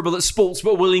 he's terrible at sports,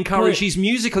 but will encourage his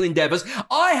musical endeavours.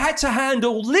 I had to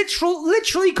handle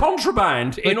literally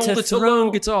contraband in order to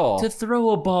learn guitar. To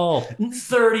throw a ball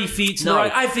 30 feet to the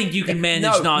right, I think you can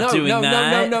manage doing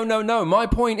that. No. My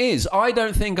point is, I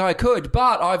don't think I could,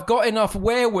 but I've got enough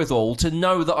wherewithal to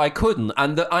know that I couldn't.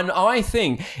 And I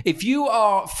think if you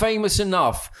are famous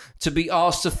enough to be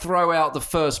asked to throw out the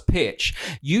first pitch,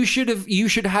 you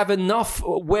should have enough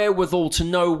wherewithal to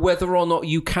know whether or not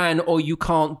you can or you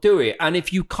can't do it. And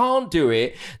if you can't do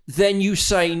it, then you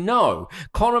say no.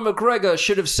 Conor McGregor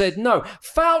should have said no.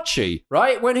 Fauci,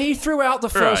 right, when he threw out the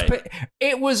first pitch,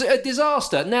 it was a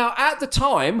disaster. Now, at the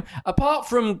time, apart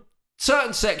from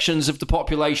certain sections of the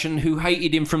population who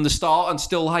hated him from the start and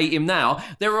still hate him now,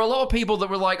 there were a lot of people that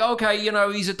were like, okay,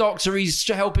 he's a doctor, he's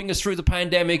helping us through the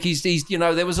pandemic, he's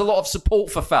there was a lot of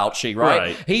support for Fauci,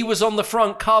 right? He was on the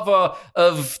front cover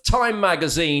of Time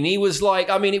magazine. He was like,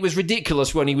 it was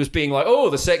ridiculous when he was being like, oh,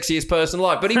 the sexiest person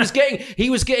alive, but he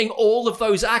was getting all of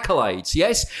those accolades,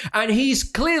 yes? And he's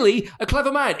clearly a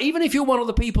clever man. Even if you're one of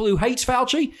the people who hates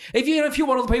Fauci, if you're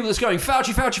one of the people that's going,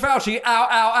 Fauci,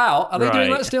 ow, are they doing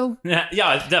that still?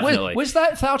 Yeah, definitely. Was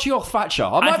that Fauci or Thatcher?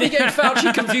 I might be getting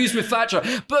Fauci confused with Thatcher.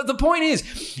 But the point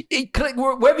is,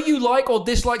 whether you like or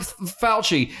dislike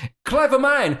Fauci, clever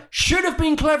man should have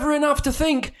been clever enough to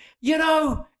think,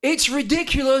 it's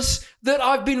ridiculous that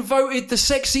I've been voted the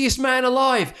sexiest man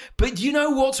alive. But you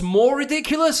know what's more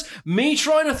ridiculous? Me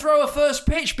trying to throw a first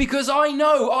pitch because I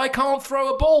know I can't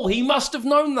throw a ball. He must have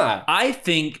known that. I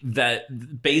think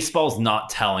that baseball's not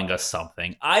telling us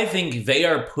something. I think they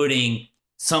are putting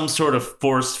some sort of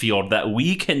force field that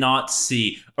we cannot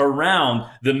see around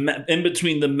in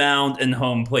between the mound and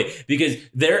home plate. Because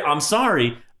I'm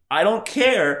sorry, I don't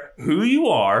care who you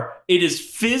are. It is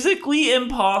physically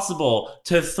impossible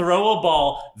to throw a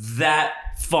ball that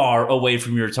far away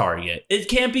from your target. It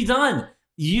can't be done.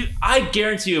 I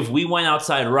guarantee you, if we went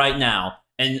outside right now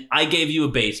and I gave you a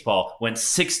baseball, went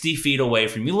 60 feet away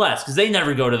from you, less, because they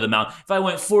never go to the mound. If I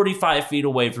went 45 feet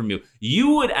away from you,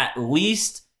 you would at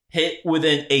least hit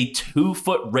within a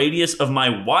 2-foot radius of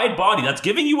my wide body. That's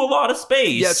giving you a lot of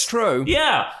space. Yeah, it's true.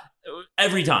 Yeah.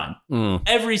 Every time.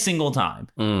 Every single time.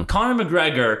 Conor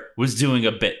McGregor was doing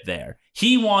a bit there.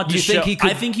 He wanted to show...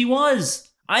 I think he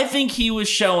was. I think he was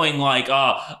showing like,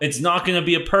 it's not going to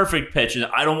be a perfect pitch, and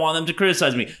I don't want them to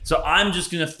criticize me, so I'm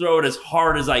just going to throw it as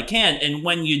hard as I can. And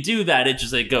when you do that,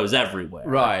 it goes everywhere.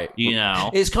 Right.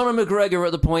 Is Conor McGregor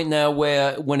at the point now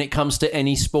where, when it comes to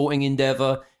any sporting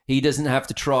endeavor, he doesn't have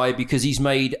to try because he's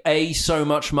made A, so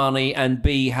much money, and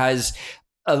B, has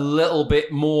a little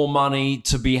bit more money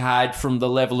to be had from the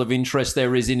level of interest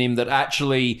there is in him, that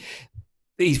actually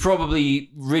he's probably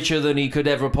richer than he could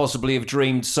ever possibly have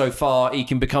dreamed so far. He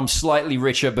can become slightly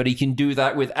richer, but he can do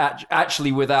that with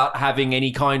actually without having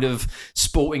any kind of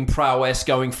sporting prowess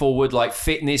going forward, like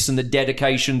fitness and the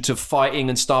dedication to fighting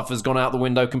and stuff has gone out the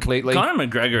window completely. Conor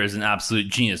McGregor is an absolute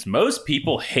genius. Most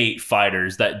people hate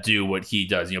fighters that do what he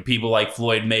does. People like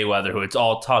Floyd Mayweather, who it's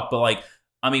all talk, but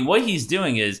what he's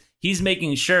doing is he's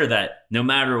making sure that no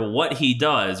matter what he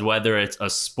does, whether it's a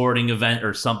sporting event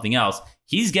or something else,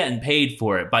 he's getting paid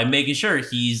for it by making sure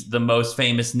he's the most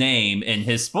famous name in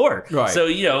his sport. Right. So,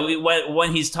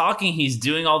 when he's talking, he's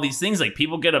doing all these things,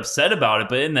 people get upset about it.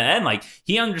 But in the end,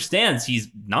 he understands he's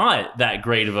not that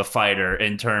great of a fighter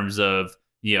in terms of,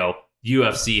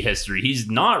 UFC history. He's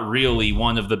not really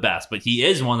one of the best, but he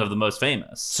is one of the most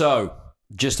famous. So,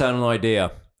 just had an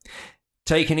idea.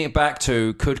 Taking it back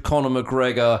to, could Conor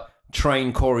McGregor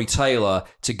train Corey Taylor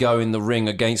to go in the ring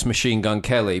against Machine Gun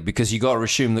Kelly, because you got to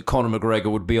assume that Conor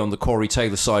McGregor would be on the Corey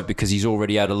Taylor side because he's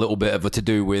already had a little bit of a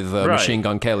to-do with Machine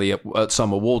Gun Kelly at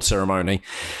some award ceremony.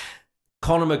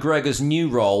 Conor McGregor's new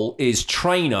role is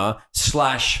trainer /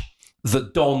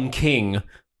 the Don King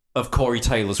of Corey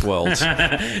Taylor's world.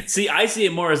 See, I see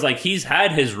it more as like he's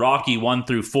had his Rocky 1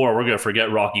 through 4. We're going to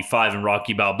forget Rocky 5 and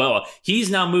Rocky Balboa. He's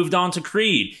now moved on to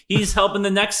Creed. He's helping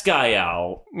the next guy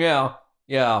out. Yeah.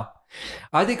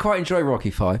 I did quite enjoy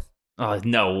Rocky 5. Oh,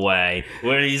 no way.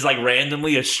 Where he's like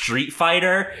randomly a street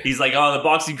fighter? He's like, oh, the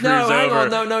boxing career's over.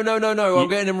 No. I'm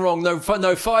getting him wrong. No,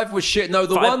 5 was shit. No,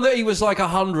 the one that he was like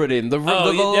 100 in. The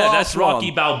last that's Rocky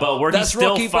one. Balboa, where that's he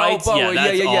still Rocky fights. Balboa.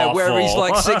 Yeah, where he's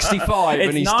like 65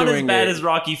 and he's not doing as bad it. as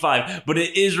Rocky 5, but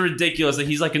it is ridiculous that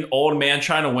he's like an old man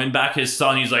trying to win back his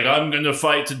son. He's like, I'm going to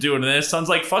fight to do it. And his son's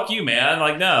like, fuck you, man.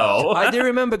 Like, no. I do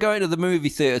remember going to the movie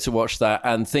theater to watch that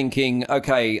and thinking,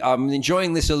 okay, I'm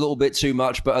enjoying this a little bit too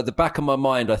much, but at the back of my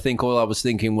mind, I think all I was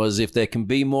thinking was, if there can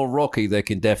be more Rocky, there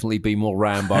can definitely be more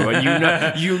Rambo. And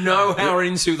you know how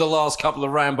into the last couple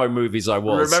of Rambo movies I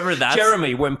was. Remember that?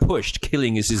 Jeremy, when pushed,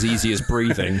 killing is as easy as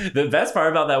breathing. The best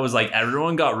part about that was like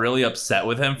everyone got really upset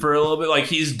with him for a little bit. Like,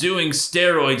 he's doing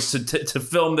steroids to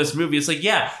film this movie. It's like,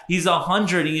 yeah, he's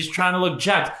 100 and he's trying to look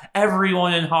jacked.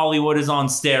 Everyone in Hollywood is on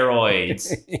steroids.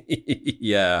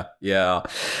 Yeah.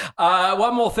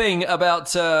 One more thing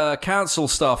about cancel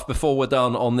stuff before we're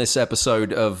done on this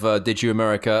episode of Did You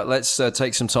America? Let's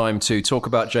take some time to talk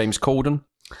about James Corden.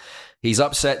 He's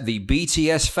upset the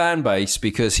BTS fan base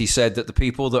because he said that the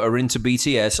people that are into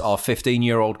BTS are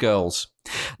 15-year-old girls.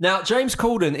 Now, James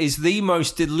Corden is the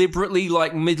most deliberately,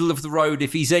 like, middle of the road,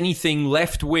 if he's anything,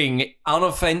 left-wing,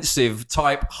 unoffensive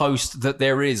type host that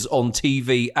there is on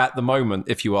TV at the moment,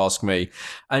 if you ask me.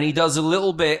 And he does a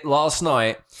little bit last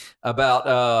night about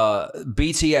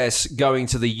BTS going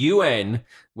to the UN,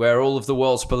 where all of the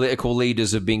world's political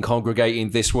leaders have been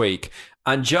congregating this week,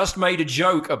 and just made a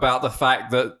joke about the fact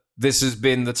that this has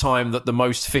been the time that the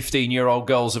most 15-year-old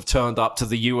girls have turned up to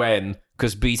the UN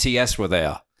because BTS were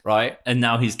there, right? And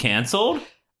now he's cancelled?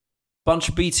 Bunch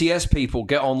of BTS people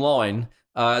get online.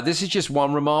 This is just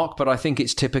one remark, but I think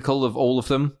it's typical of all of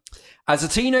them. As a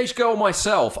teenage girl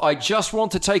myself, I just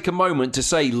want to take a moment to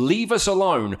say, leave us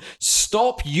alone.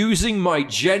 Stop using my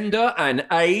gender and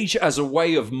age as a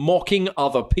way of mocking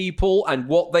other people and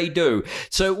what they do.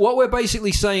 So what we're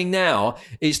basically saying now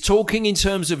is talking in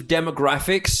terms of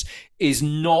demographics is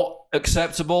not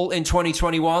acceptable in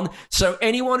 2021. So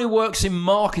anyone who works in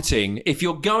marketing, if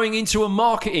you're going into a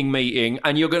marketing meeting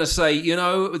and you're going to say, you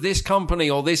know, this company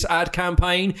or this ad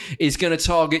campaign is going to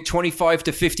target 25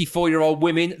 to 54-year-old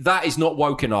women, that is not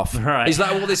woke enough. Right. Is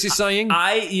that what this is saying?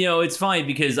 It's funny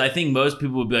because I think most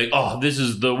people would be like, oh, this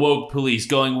is the woke police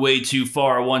going way too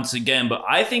far once again. But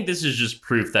I think this is just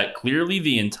proof that clearly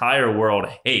the entire world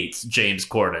hates James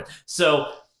Corden.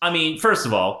 So, I mean, first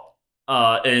of all,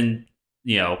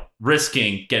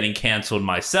 risking getting canceled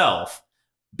myself,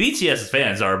 BTS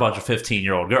fans are a bunch of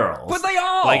 15-year-old girls. But they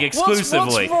are! Like,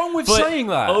 exclusively. What's wrong with saying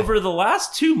that? Over the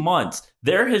last 2 months,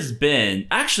 there has been,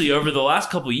 actually over the last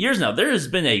couple of years now, there has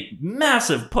been a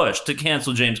massive push to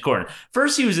cancel James Corden.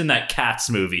 First, he was in that Cats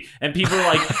movie, and people were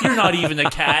like, you're not even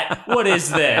a cat. What is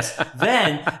this?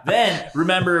 Then,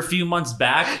 remember a few months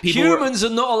back, humans are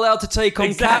not allowed to take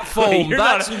on cat form. You're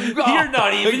not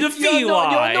even a feline.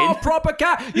 You're not a proper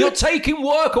cat. You're taking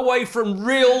work away from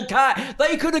real cat.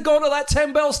 They could have gone to that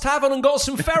 10 Bells Tavern and got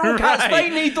some feral cats. Right. They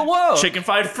need the work. Chicken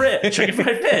fried fish.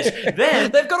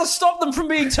 Then they've got to stop them from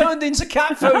being turned into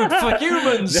cat food for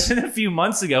humans. Then a few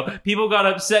months ago, people got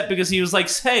upset because he was like,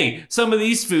 hey, some of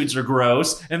these foods are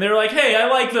gross. And they're like, hey, I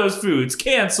like those foods.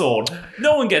 Canceled.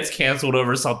 No one gets canceled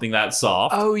over something that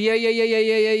soft. Oh, yeah.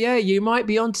 You might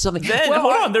be onto something. Then,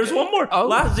 hold on, there's one more. Oh.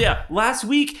 Last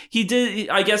week,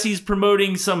 I guess he's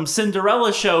promoting some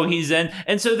Cinderella show he's in.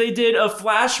 And so they did a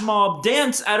flash mob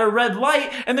dance at a red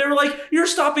light. And they were like, you're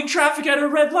stopping traffic at a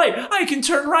red light. I can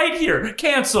turn right here.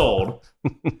 Canceled.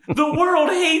 The world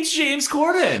hates James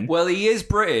Corden. Well, he is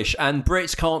British, and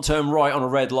Brits can't turn right on a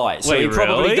red light. So wait, he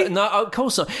probably really? No, of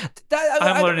course not.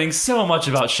 I'm learning so much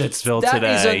about Shitsville today.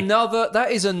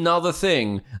 That is another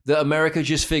thing that America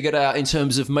just figured out in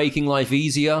terms of making life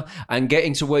easier and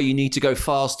getting to where you need to go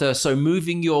faster. So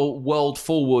moving your world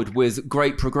forward with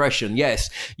great progression.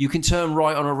 Yes, you can turn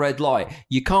right on a red light.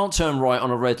 You can't turn right on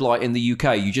a red light in the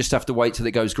UK. You just have to wait till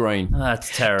it goes green.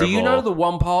 That's terrible. Do you know the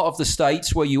one part of the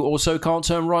States where you also can't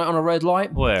turn right on a red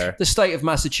light? Where? The state of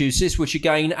Massachusetts, which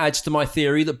again adds to my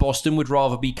theory that Boston would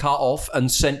rather be cut off and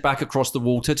sent back across the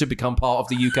water to become part of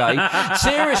the UK.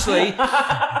 Seriously,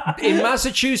 in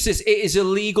Massachusetts, it is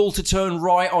illegal illegal to turn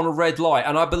right on a red light.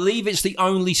 And I believe it's the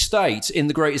only state in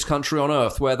the greatest country on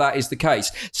earth where that is the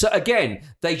case. So again,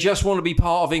 they just want to be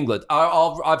part of England.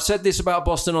 I've said this about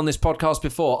Boston on this podcast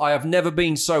before. I have never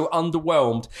been so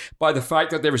underwhelmed by the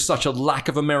fact that there is such a lack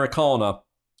of Americana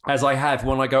as I have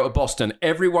when I go to Boston.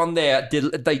 Everyone there,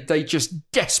 they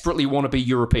just desperately want to be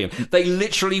European. They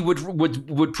literally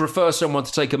would prefer someone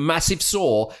to take a massive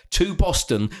saw to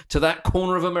Boston, to that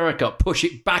corner of America, push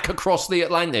it back across the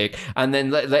Atlantic, and then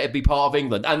let it be part of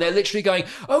England. And they're literally going,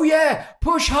 oh yeah,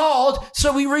 push hard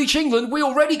so we reach England. We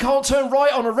already can't turn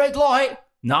right on a red light.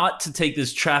 Not to take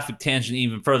this traffic tangent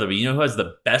even further, but you know who has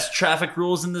the best traffic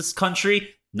rules in this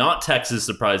country? Not Texas,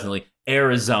 surprisingly.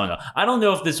 Arizona. I don't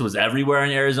know if this was everywhere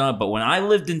in Arizona, but when I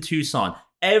lived in Tucson,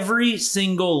 every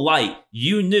single light,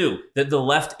 you knew that the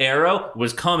left arrow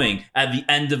was coming at the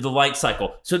end of the light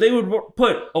cycle. So they would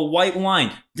put a white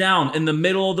line down in the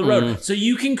middle of the road so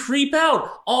you can creep out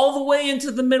all the way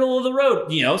into the middle of the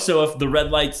road. You know, so if the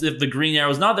red lights, if the green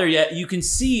arrow's not there yet, you can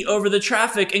see over the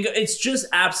traffic. And it's just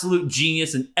absolute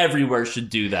genius, and everywhere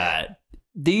should do that.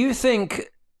 Do you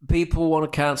think people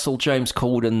want to cancel James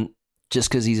Corden just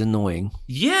because he's annoying?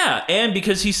 Yeah, and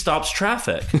because he stops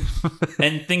traffic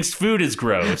and thinks food is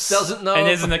gross. Doesn't know. And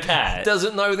isn't a cat.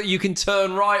 Doesn't know that you can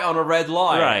turn right on a red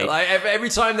light. Right. Like, every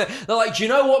time they're like, do you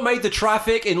know what made the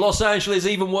traffic in Los Angeles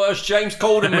even worse? James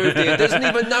Corden moved here. Doesn't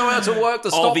even know how to work the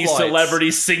stoplights. All these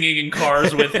celebrities singing in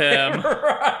cars with him.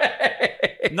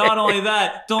 Right. Not only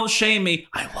that, don't shame me.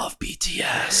 I love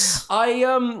BTS.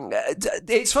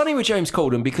 It's funny with James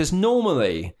Corden because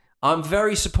normally I'm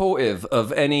very supportive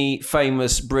of any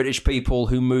famous British people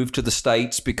who move to the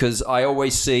States because I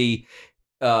always see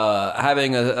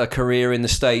having a career in the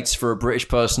States for a British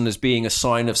person as being a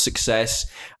sign of success.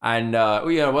 And,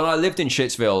 when I lived in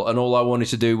Shittsville and all I wanted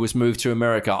to do was move to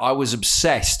America, I was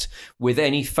obsessed with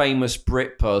any famous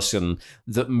Brit person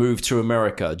that moved to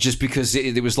America just because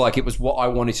it was like it was what I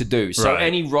wanted to do. So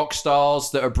any rock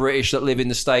stars that are British that live in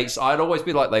the States, I'd always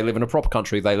be like, they live in a proper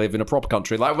country. They live in a proper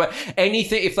country. Like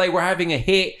anything, if they were having a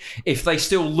hit, if they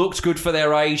still looked good for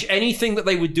their age, anything that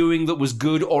they were doing that was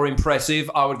good or impressive,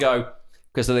 I would go,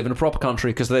 because they live in a proper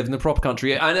country, because they live in a proper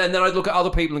country. And then I'd look at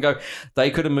other people and go,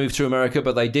 they could have moved to America,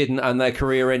 but they didn't, and their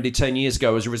career ended 10 years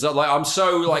ago as a result. Like, I'm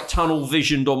so, like,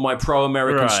 tunnel-visioned on my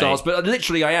pro-American stars, but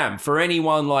literally I am. For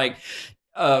anyone, like,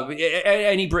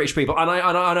 any British people. And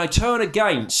I turn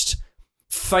against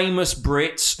famous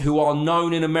Brits who are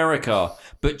known in America,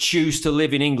 but choose to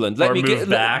live in England.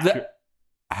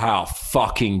 How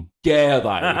fucking dare they?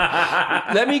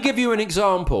 Let me give you an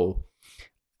example.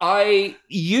 I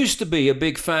used to be a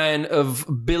big fan of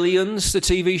Billions, the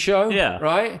TV show. Yeah.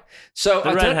 Right? So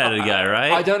the redheaded guy,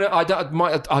 right? I don't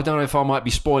know if I might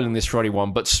be spoiling this for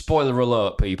anyone, but spoiler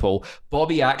alert, people.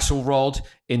 Bobby Axelrod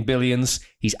in Billions,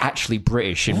 he's actually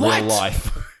British in real life.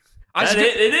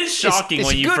 It is shocking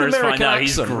when you first find out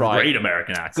he's great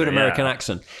American accent. Good American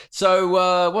accent.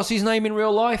 So what's his name in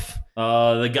real life?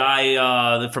 The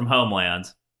guy from Homeland.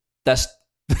 That's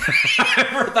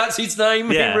his name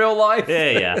in real life?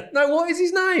 Yeah. No, what is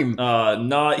his name?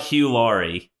 Not Hugh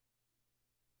Laurie.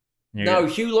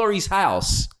 Hugh Laurie's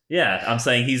house. Yeah, I'm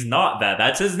saying he's not that.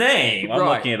 That's his name. I'm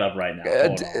looking it up right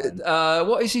now.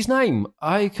 What is his name?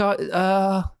 I can't...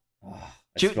 I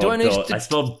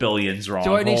spelled Billions wrong.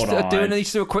 Do I need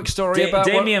to do a quick story about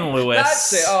Damian Lewis?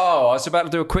 That's it. Oh, I was about to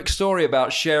do a quick story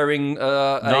about sharing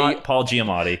not Paul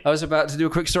Giamatti. I was about to do a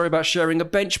quick story about sharing a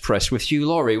bench press with Hugh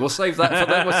Laurie. We'll save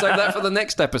that for the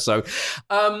next episode.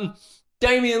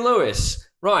 Damian Lewis.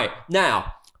 Right.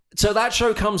 Now, so that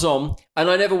show comes on, and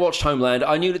I never watched Homeland.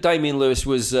 I knew that Damian Lewis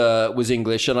was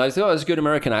English, and I thought it was a good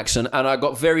American accent, and I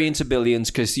got very into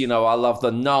Billions because, I love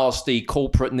the nasty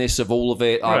corporateness of all of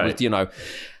it. Right. I was,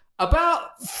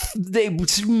 about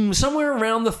somewhere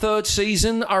around the third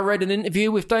season, I read an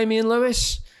interview with Damian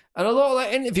Lewis, and a lot of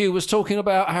that interview was talking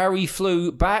about how he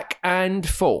flew back and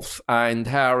forth and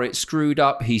how it screwed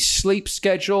up his sleep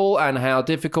schedule and how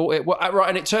difficult it was. Right,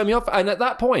 and it turned me off, and at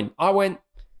that point, I went,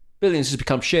 Billions has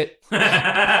become shit.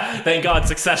 Thank God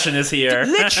Succession is here.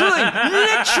 Literally, you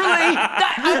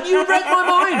read my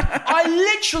mind. I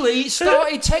literally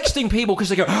started texting people because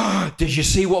they go, did you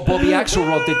see what Bobby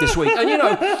Axelrod did this week? And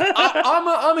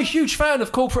I'm a huge fan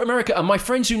of corporate America, and my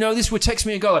friends who know this would text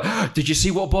me and go, did you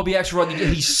see what Bobby Axelrod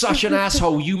did? He's such an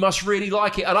asshole. You must really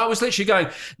like it. And I was literally going,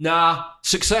 nah,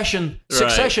 Succession.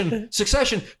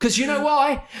 Because you know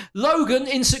why? Logan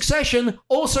in Succession,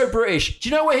 also British. Do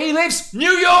you know where he lives?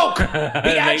 New York. He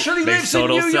actually actually Makes lives in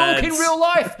total New York in sense. real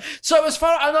life. So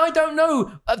and I don't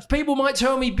know, people might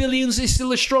tell me Billions is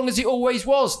still as strong as it always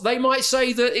was. They might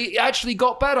say that it actually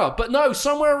got better. But no,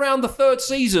 somewhere around the third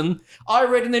season, I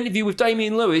read an interview with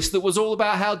Damian Lewis that was all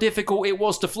about how difficult it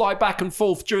was to fly back and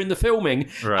forth during the filming.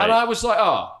 Right. And I was like,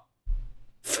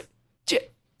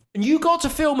 and you got to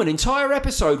film an entire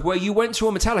episode where you went to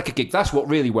a Metallica gig. That's what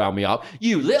really wound me up.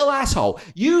 You little asshole.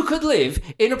 You could live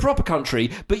in a proper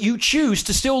country, but you choose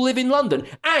to still live in London.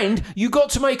 And you got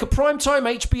to make a primetime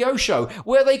HBO show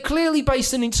where they clearly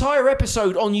based an entire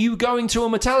episode on you going to a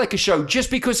Metallica show just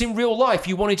because in real life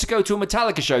you wanted to go to a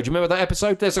Metallica show. Do you remember that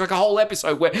episode? There's like a whole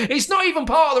episode where it's not even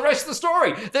part of the rest of the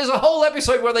story. There's a whole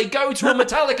episode where they go to a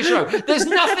Metallica show. There's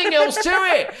nothing else to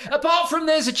it. Apart from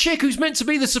there's a chick who's meant to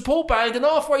be the support band and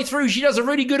halfway through she does a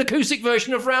really good acoustic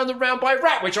version of Round and Round by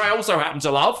Rat, which I also happen to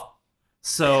love.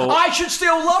 So I should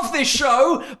still love this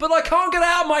show, but I can't get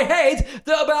out of my head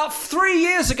that about 3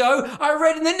 years ago I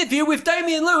read an interview with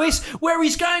Damian Lewis where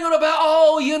he's going on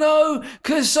about,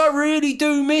 because I really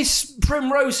do miss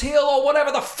Primrose Hill or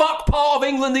whatever the fuck part of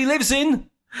England he lives in.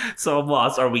 So I'm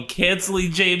lost. Are we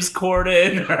canceling James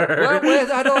Corden? Or...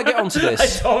 How do I get onto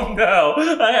this? I don't know.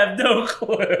 I have no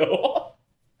clue.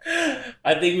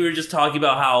 I think we were just talking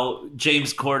about how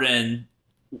James Corden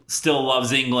still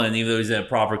loves England, even though he's in a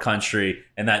proper country,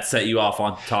 and that set you off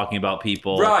on talking about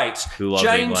people who love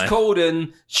James England.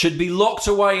 Corden should be locked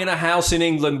away in a house in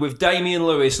England with Damian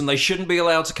Lewis, and they shouldn't be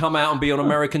allowed to come out and be on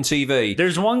American TV.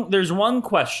 There's one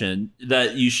question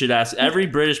that you should ask every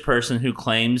British person who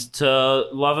claims to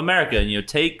love America, and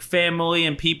take family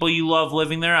and people you love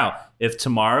living there out. If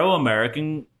tomorrow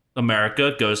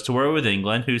America goes to war with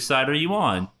England, whose side are you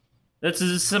on? That's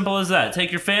as simple as that.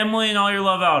 Take your family and all your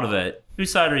love out of it.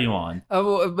 Whose side are you on?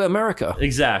 America.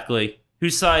 Exactly.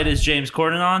 Whose side is James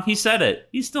Corden on? He said it.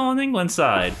 He's still on England's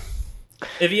side.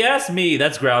 If you ask me,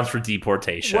 that's grounds for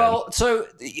deportation. Well, so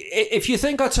if you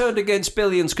think I turned against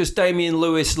Billions because Damian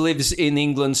Lewis lives in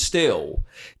England still,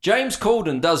 James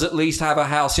Corden does at least have a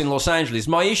house in Los Angeles.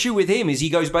 My issue with him is he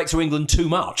goes back to England too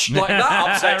much. Like, that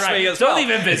upsets right. me as well. Don't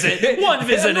even visit. One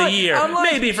visit a year.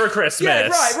 Maybe for Christmas. Yeah,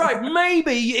 right.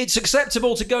 Maybe it's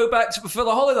acceptable to go back for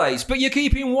the holidays, but you're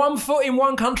keeping one foot in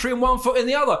one country and one foot in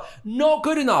the other. Not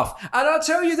good enough. And I'll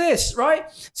tell you this, right?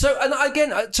 So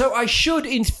I should,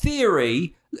 in theory,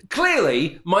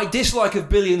 clearly, my dislike of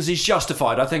Billions is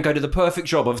justified. I think I did the perfect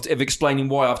job of explaining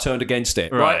why I've turned against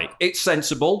it. Right? It's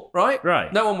sensible, right?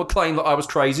 Right. No one would claim that I was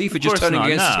crazy for just turning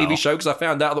against the TV show because I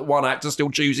found out that one actor still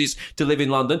chooses to live in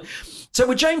London. So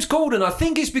with James Corden, I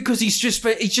think it's because he just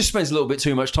spends a little bit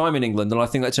too much time in England, and I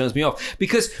think that turns me off.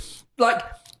 Because,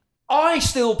 I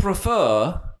still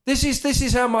prefer... This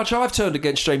is how much I've turned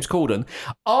against James Corden.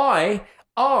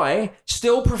 I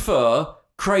still prefer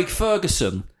Craig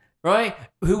Ferguson, right?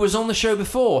 Who was on the show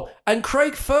before. And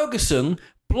Craig Ferguson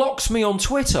blocks me on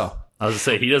Twitter. I was going to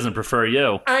say, he doesn't prefer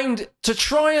you. And to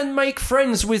try and make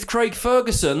friends with Craig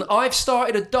Ferguson, I've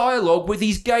started a dialogue with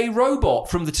his gay robot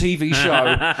from the TV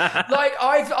show.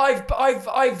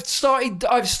 I've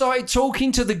started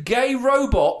talking to the gay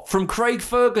robot from Craig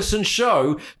Ferguson's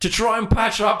show to try and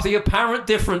patch up the apparent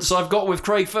difference I've got with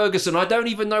Craig Ferguson. I don't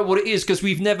even know what it is because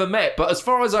we've never met, but as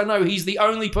far as I know, he's the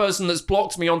only person that's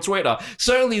blocked me on Twitter.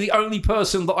 Certainly the only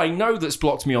person that I know that's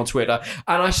blocked me on Twitter.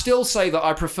 And I still say that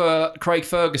I prefer Craig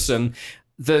Ferguson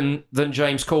than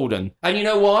James Corden. And you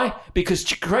know why? Because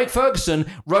Craig Ferguson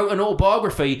wrote an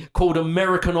autobiography called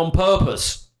American on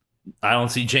Purpose. I don't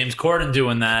see James Corden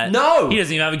doing that. No. He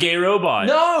doesn't even have a gay robot.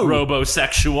 No.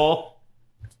 Robosexual.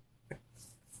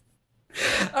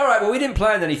 All right, well, we didn't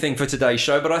plan anything for today's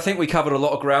show, but I think we covered a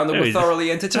lot of ground and were thoroughly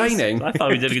entertaining. I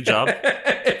thought we did a good job.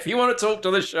 If you want to talk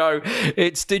to the show,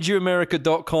 it's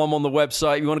didyouamerica.com on the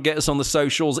website. If you want to get us on the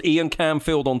socials, Ian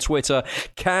Camfield on Twitter,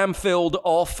 Camfield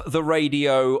Off the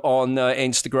Radio on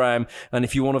Instagram. And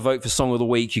if you want to vote for Song of the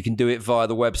Week, you can do it via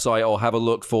the website or have a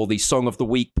look for the Song of the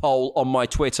Week poll on my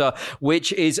Twitter,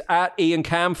 which is at Ian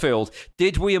Camfield.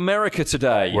 Did we America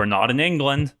today? We're not in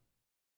England.